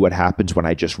see what happens when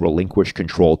I just relinquish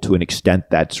control to an extent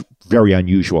that's very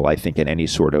unusual, I think, in any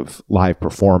sort of live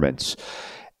performance.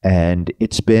 And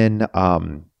it's been,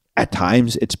 at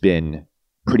times, it's been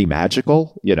pretty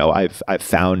magical. You know, I've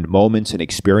found moments and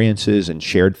experiences and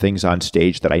shared things on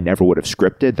stage that I never would have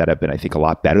scripted that have been, I think, a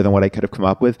lot better than what I could have come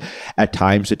up with. At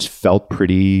times, it's felt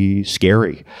pretty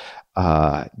scary.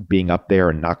 Being up there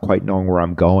and not quite knowing where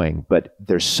I'm going. But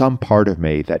there's some part of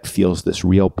me that feels this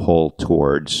real pull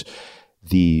towards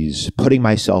putting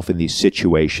myself in these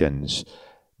situations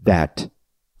that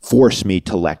force me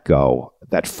to let go,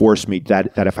 that force me,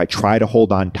 that if I try to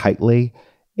hold on tightly,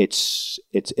 it's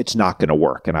not going to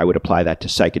work. And I would apply that to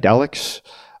psychedelics,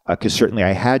 because certainly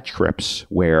I had trips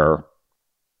where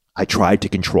I tried to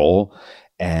control.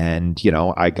 And, you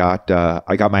know, I got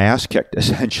my ass kicked,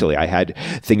 essentially.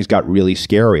 Things got really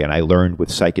scary. And I learned with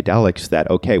psychedelics that,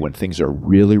 okay, when things are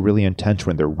really, really intense,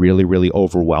 when they're really, really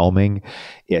overwhelming,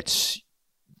 it's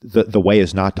the way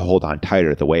is not to hold on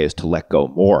tighter. The way is to let go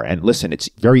more. And listen, it's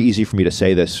very easy for me to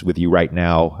say this with you right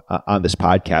now on this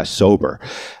podcast sober.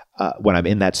 When I'm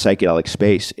in that psychedelic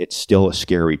space, it's still a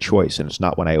scary choice. And it's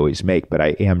not one I always make, but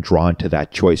I am drawn to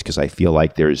that choice because I feel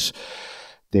like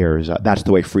that's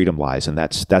the way freedom lies, and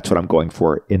that's what I'm going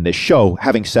for in this show.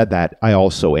 Having said that,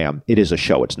 it is a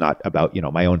show. It's not about, you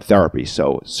know, my own therapy.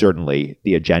 So certainly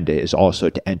the agenda is also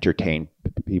to entertain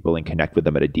people and connect with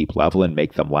them at a deep level and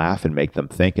make them laugh and make them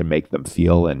think and make them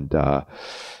feel. And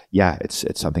yeah, it's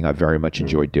something I very much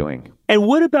enjoyed doing. And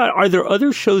what about, are there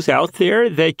other shows out there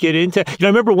that get into, I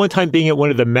remember one time being at one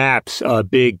of the MAPS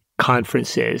big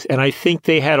conferences, and I think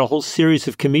they had a whole series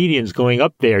of comedians going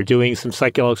up there doing some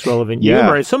psychedelics relevant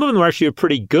humor, and some of them are actually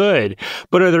pretty good.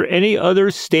 But are there any other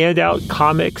standout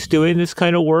comics doing this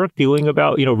kind of work, dealing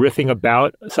about, riffing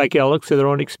about psychedelics or their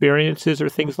own experiences or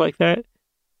things like that?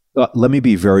 Let me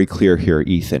be very clear here,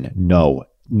 Ethan.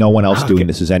 No one else doing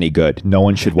this is any good. No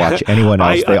one should watch anyone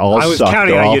else. They all suck. I was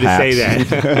counting on you to say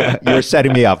that. You're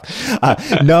setting me up.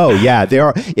 There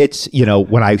are. It's,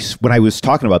 when I was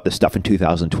talking about this stuff in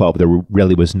 2012, there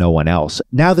really was no one else.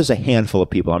 Now there's a handful of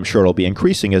people. I'm sure it'll be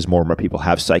increasing as more and more people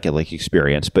have psychedelic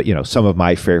experience. But, some of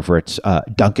my favorites,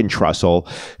 Duncan Trussell,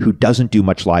 who doesn't do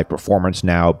much live performance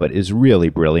now, but is really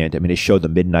brilliant. I mean, his show, The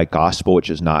Midnight Gospel, which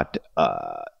is not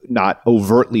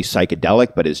overtly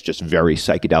psychedelic, but is just very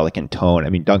psychedelic in tone. I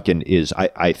mean, Duncan is,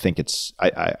 I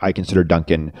consider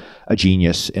Duncan a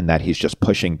genius in that he's just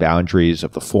pushing boundaries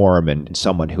of the form, and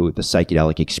someone who the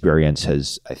psychedelic experience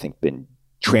has, I think, been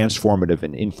transformative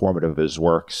and informative of his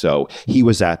work. So he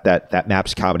was at that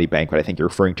MAPS comedy banquet I think you're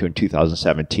referring to in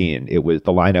 2017. The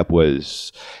lineup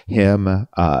was him,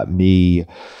 me,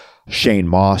 Shane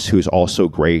Moss, who's also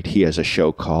great. He has a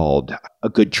show called A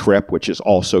Good Trip, which is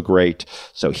also great.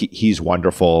 So he's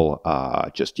wonderful,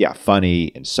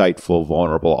 funny, insightful,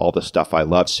 vulnerable, all the stuff I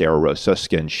love. Sarah Rose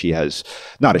Susskind, she has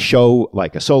not a show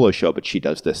like a solo show, but she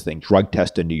does this thing, Drug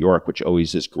Test in New York, which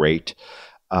always is great.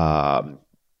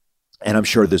 And I'm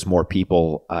sure there's more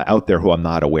people out there who I'm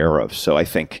not aware of. So I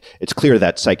think it's clear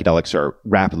that psychedelics are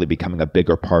rapidly becoming a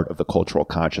bigger part of the cultural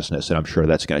consciousness. And I'm sure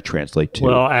that's going to translate to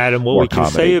Well, Adam, what we can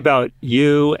say about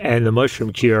you and the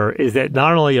Mushroom Cure is that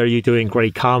not only are you doing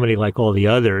great comedy like all the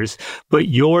others, but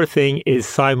your thing is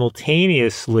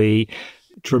simultaneously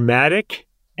dramatic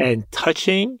and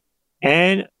touching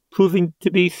and proving to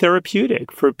be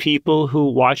therapeutic for people who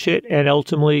watch it and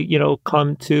ultimately,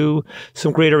 come to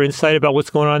some greater insight about what's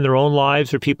going on in their own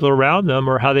lives or people around them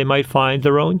or how they might find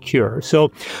their own cure. So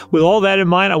with all that in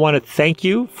mind, I want to thank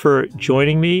you for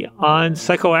joining me on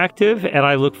Psychoactive, and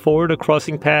I look forward to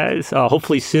crossing paths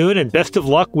hopefully soon, and best of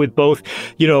luck with both,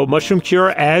 Mushroom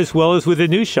Cure as well as with the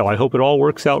new show. I hope it all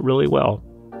works out really well.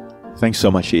 Thanks so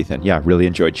much, Ethan. Yeah, really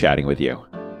enjoyed chatting with you.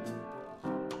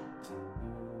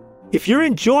 If you're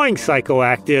enjoying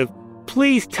Psychoactive,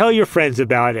 please tell your friends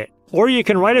about it. Or you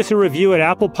can write us a review at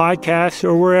Apple Podcasts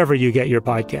or wherever you get your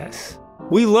podcasts.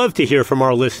 We love to hear from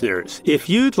our listeners. If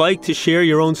you'd like to share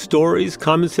your own stories,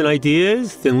 comments, and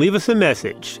ideas, then leave us a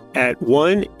message at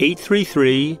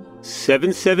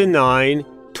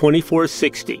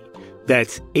 1-833-779-2460.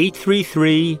 That's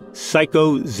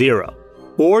 833-PSYCHO-0.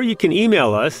 Or you can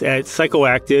email us at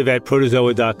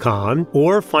psychoactive@protozoa.com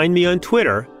or find me on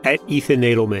Twitter at Ethan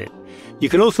Nadelman. You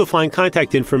can also find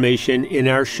contact information in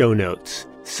our show notes.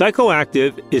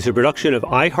 Psychoactive is a production of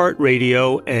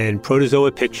iHeartRadio and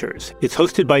Protozoa Pictures. It's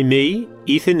hosted by me,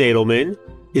 Ethan Nadelman.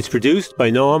 It's produced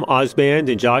by Noam Osband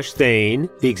and Josh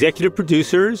Thane. The executive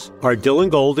producers are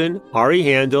Dylan Golden, Ari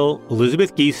Handel,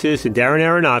 Elizabeth Giesis, and Darren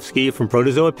Aronofsky from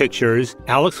Protozoa Pictures,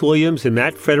 Alex Williams and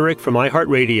Matt Frederick from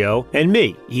iHeartRadio, and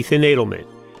me, Ethan Nadelman.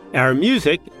 Our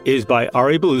music is by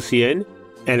Ari Belusian,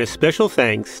 and a special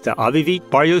thanks to Avivit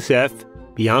Bar Yosef,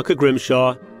 Bianca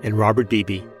Grimshaw, and Robert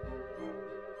Beebe.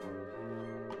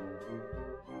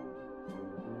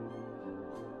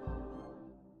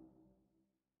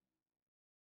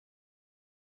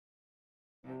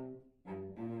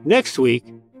 Next week,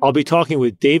 I'll be talking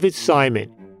with David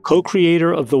Simon,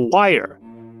 co-creator of The Wire,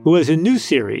 who has a new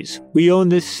series, We Own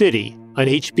This City, on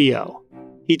HBO.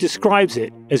 He describes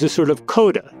it as a sort of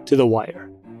coda to The Wire.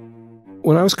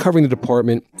 When I was covering the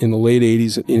department in the late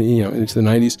 80s, into the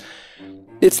 90s,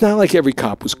 it's not like every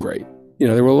cop was great.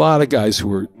 There were a lot of guys who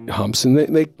were humps, and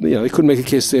they couldn't make a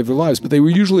case to save their lives, but they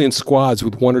were usually in squads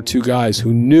with one or two guys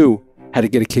who knew how to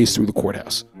get a case through the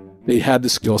courthouse. They had the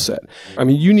skill set. I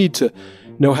mean, you need to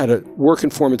know how to work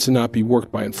informants and not be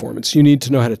worked by informants. You need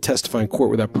to know how to testify in court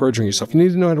without perjuring yourself. You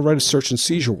need to know how to write a search and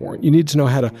seizure warrant. You need to know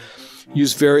how to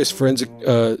use various forensic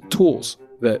tools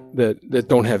that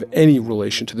don't have any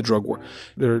relation to the drug war.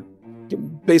 They're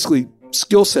basically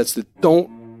skill sets that don't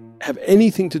have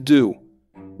anything to do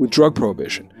with drug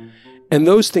prohibition. And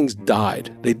those things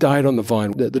died. They died on the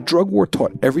vine. The drug war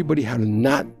taught everybody how to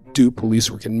not do police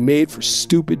work and made for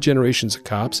stupid generations of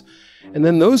cops. And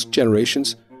then those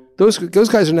generations, those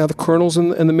guys are now the colonels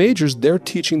and the majors. They're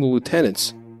teaching the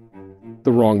lieutenants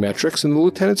the wrong metrics, and the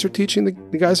lieutenants are teaching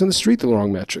the guys on the street the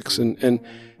wrong metrics. And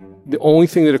the only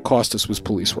thing that it cost us was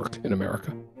police work in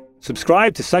America.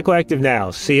 Subscribe to Psychoactive now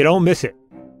so you don't miss it.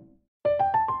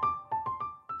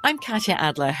 I'm Katya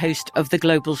Adler, host of The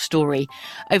Global Story.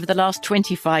 Over the last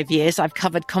 25 years, I've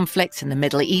covered conflicts in the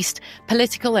Middle East,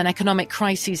 political and economic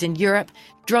crises in Europe,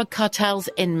 drug cartels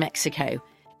in Mexico.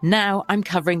 Now I'm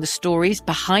covering the stories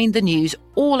behind the news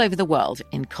all over the world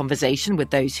in conversation with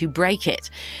those who break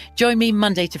it. Join me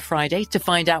Monday to Friday to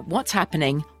find out what's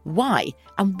happening, why,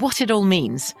 and what it all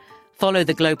means. Follow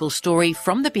The Global Story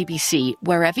from the BBC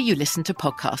wherever you listen to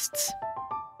podcasts.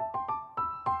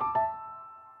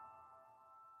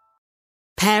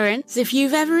 Parents, if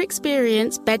you've ever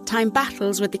experienced bedtime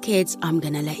battles with the kids, I'm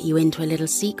going to let you into a little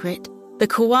secret. The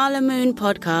Koala Moon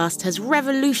podcast has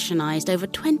revolutionized over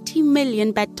 20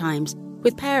 million bedtimes,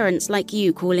 with parents like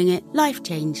you calling it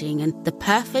life-changing and the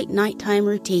perfect nighttime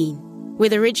routine.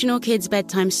 With original kids'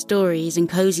 bedtime stories and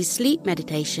cozy sleep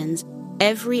meditations,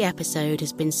 every episode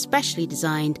has been specially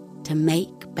designed to make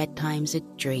bedtimes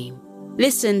a dream.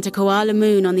 Listen to Koala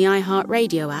Moon on the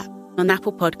iHeartRadio app, on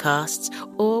Apple Podcasts,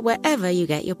 or wherever you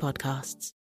get your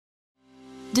podcasts.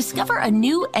 Discover a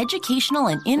new educational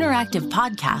and interactive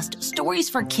podcast, Stories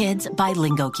for Kids by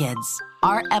Lingo Kids.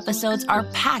 Our episodes are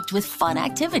packed with fun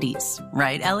activities.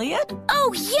 Right, Elliot?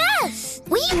 Oh, yes!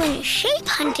 We went shape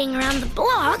hunting around the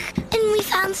block, and we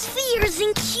found spheres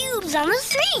and cubes on the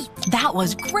street. That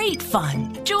was great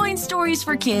fun. Join Stories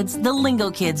for Kids, the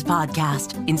Lingo Kids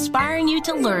podcast, inspiring you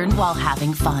to learn while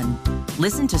having fun.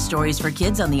 Listen to Stories for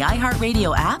Kids on the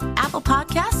iHeartRadio app, Apple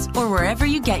Podcasts, or wherever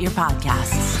you get your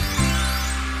podcasts.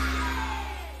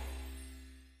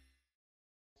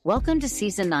 Welcome to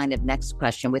Season 9 of Next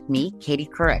Question with me, Katie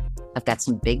Couric. I've got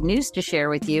some big news to share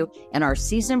with you in our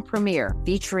season premiere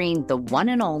featuring the one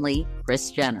and only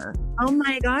Kris Jenner. Oh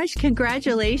my gosh,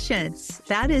 congratulations.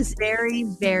 That is very,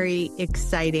 very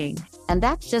exciting. And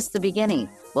that's just the beginning.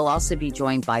 We'll also be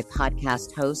joined by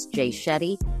podcast host Jay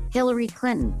Shetty, Hillary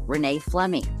Clinton, Renee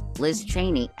Fleming, Liz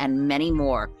Cheney, and many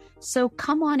more. So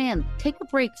come on in, take a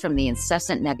break from the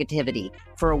incessant negativity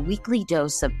for a weekly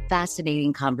dose of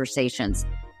fascinating conversations.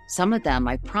 Some of them,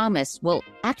 I promise, will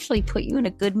actually put you in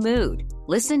a good mood.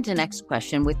 Listen to Next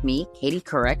Question with me, Katie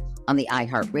Couric, on the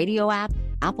iHeartRadio app,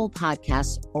 Apple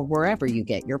Podcasts, or wherever you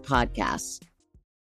get your podcasts.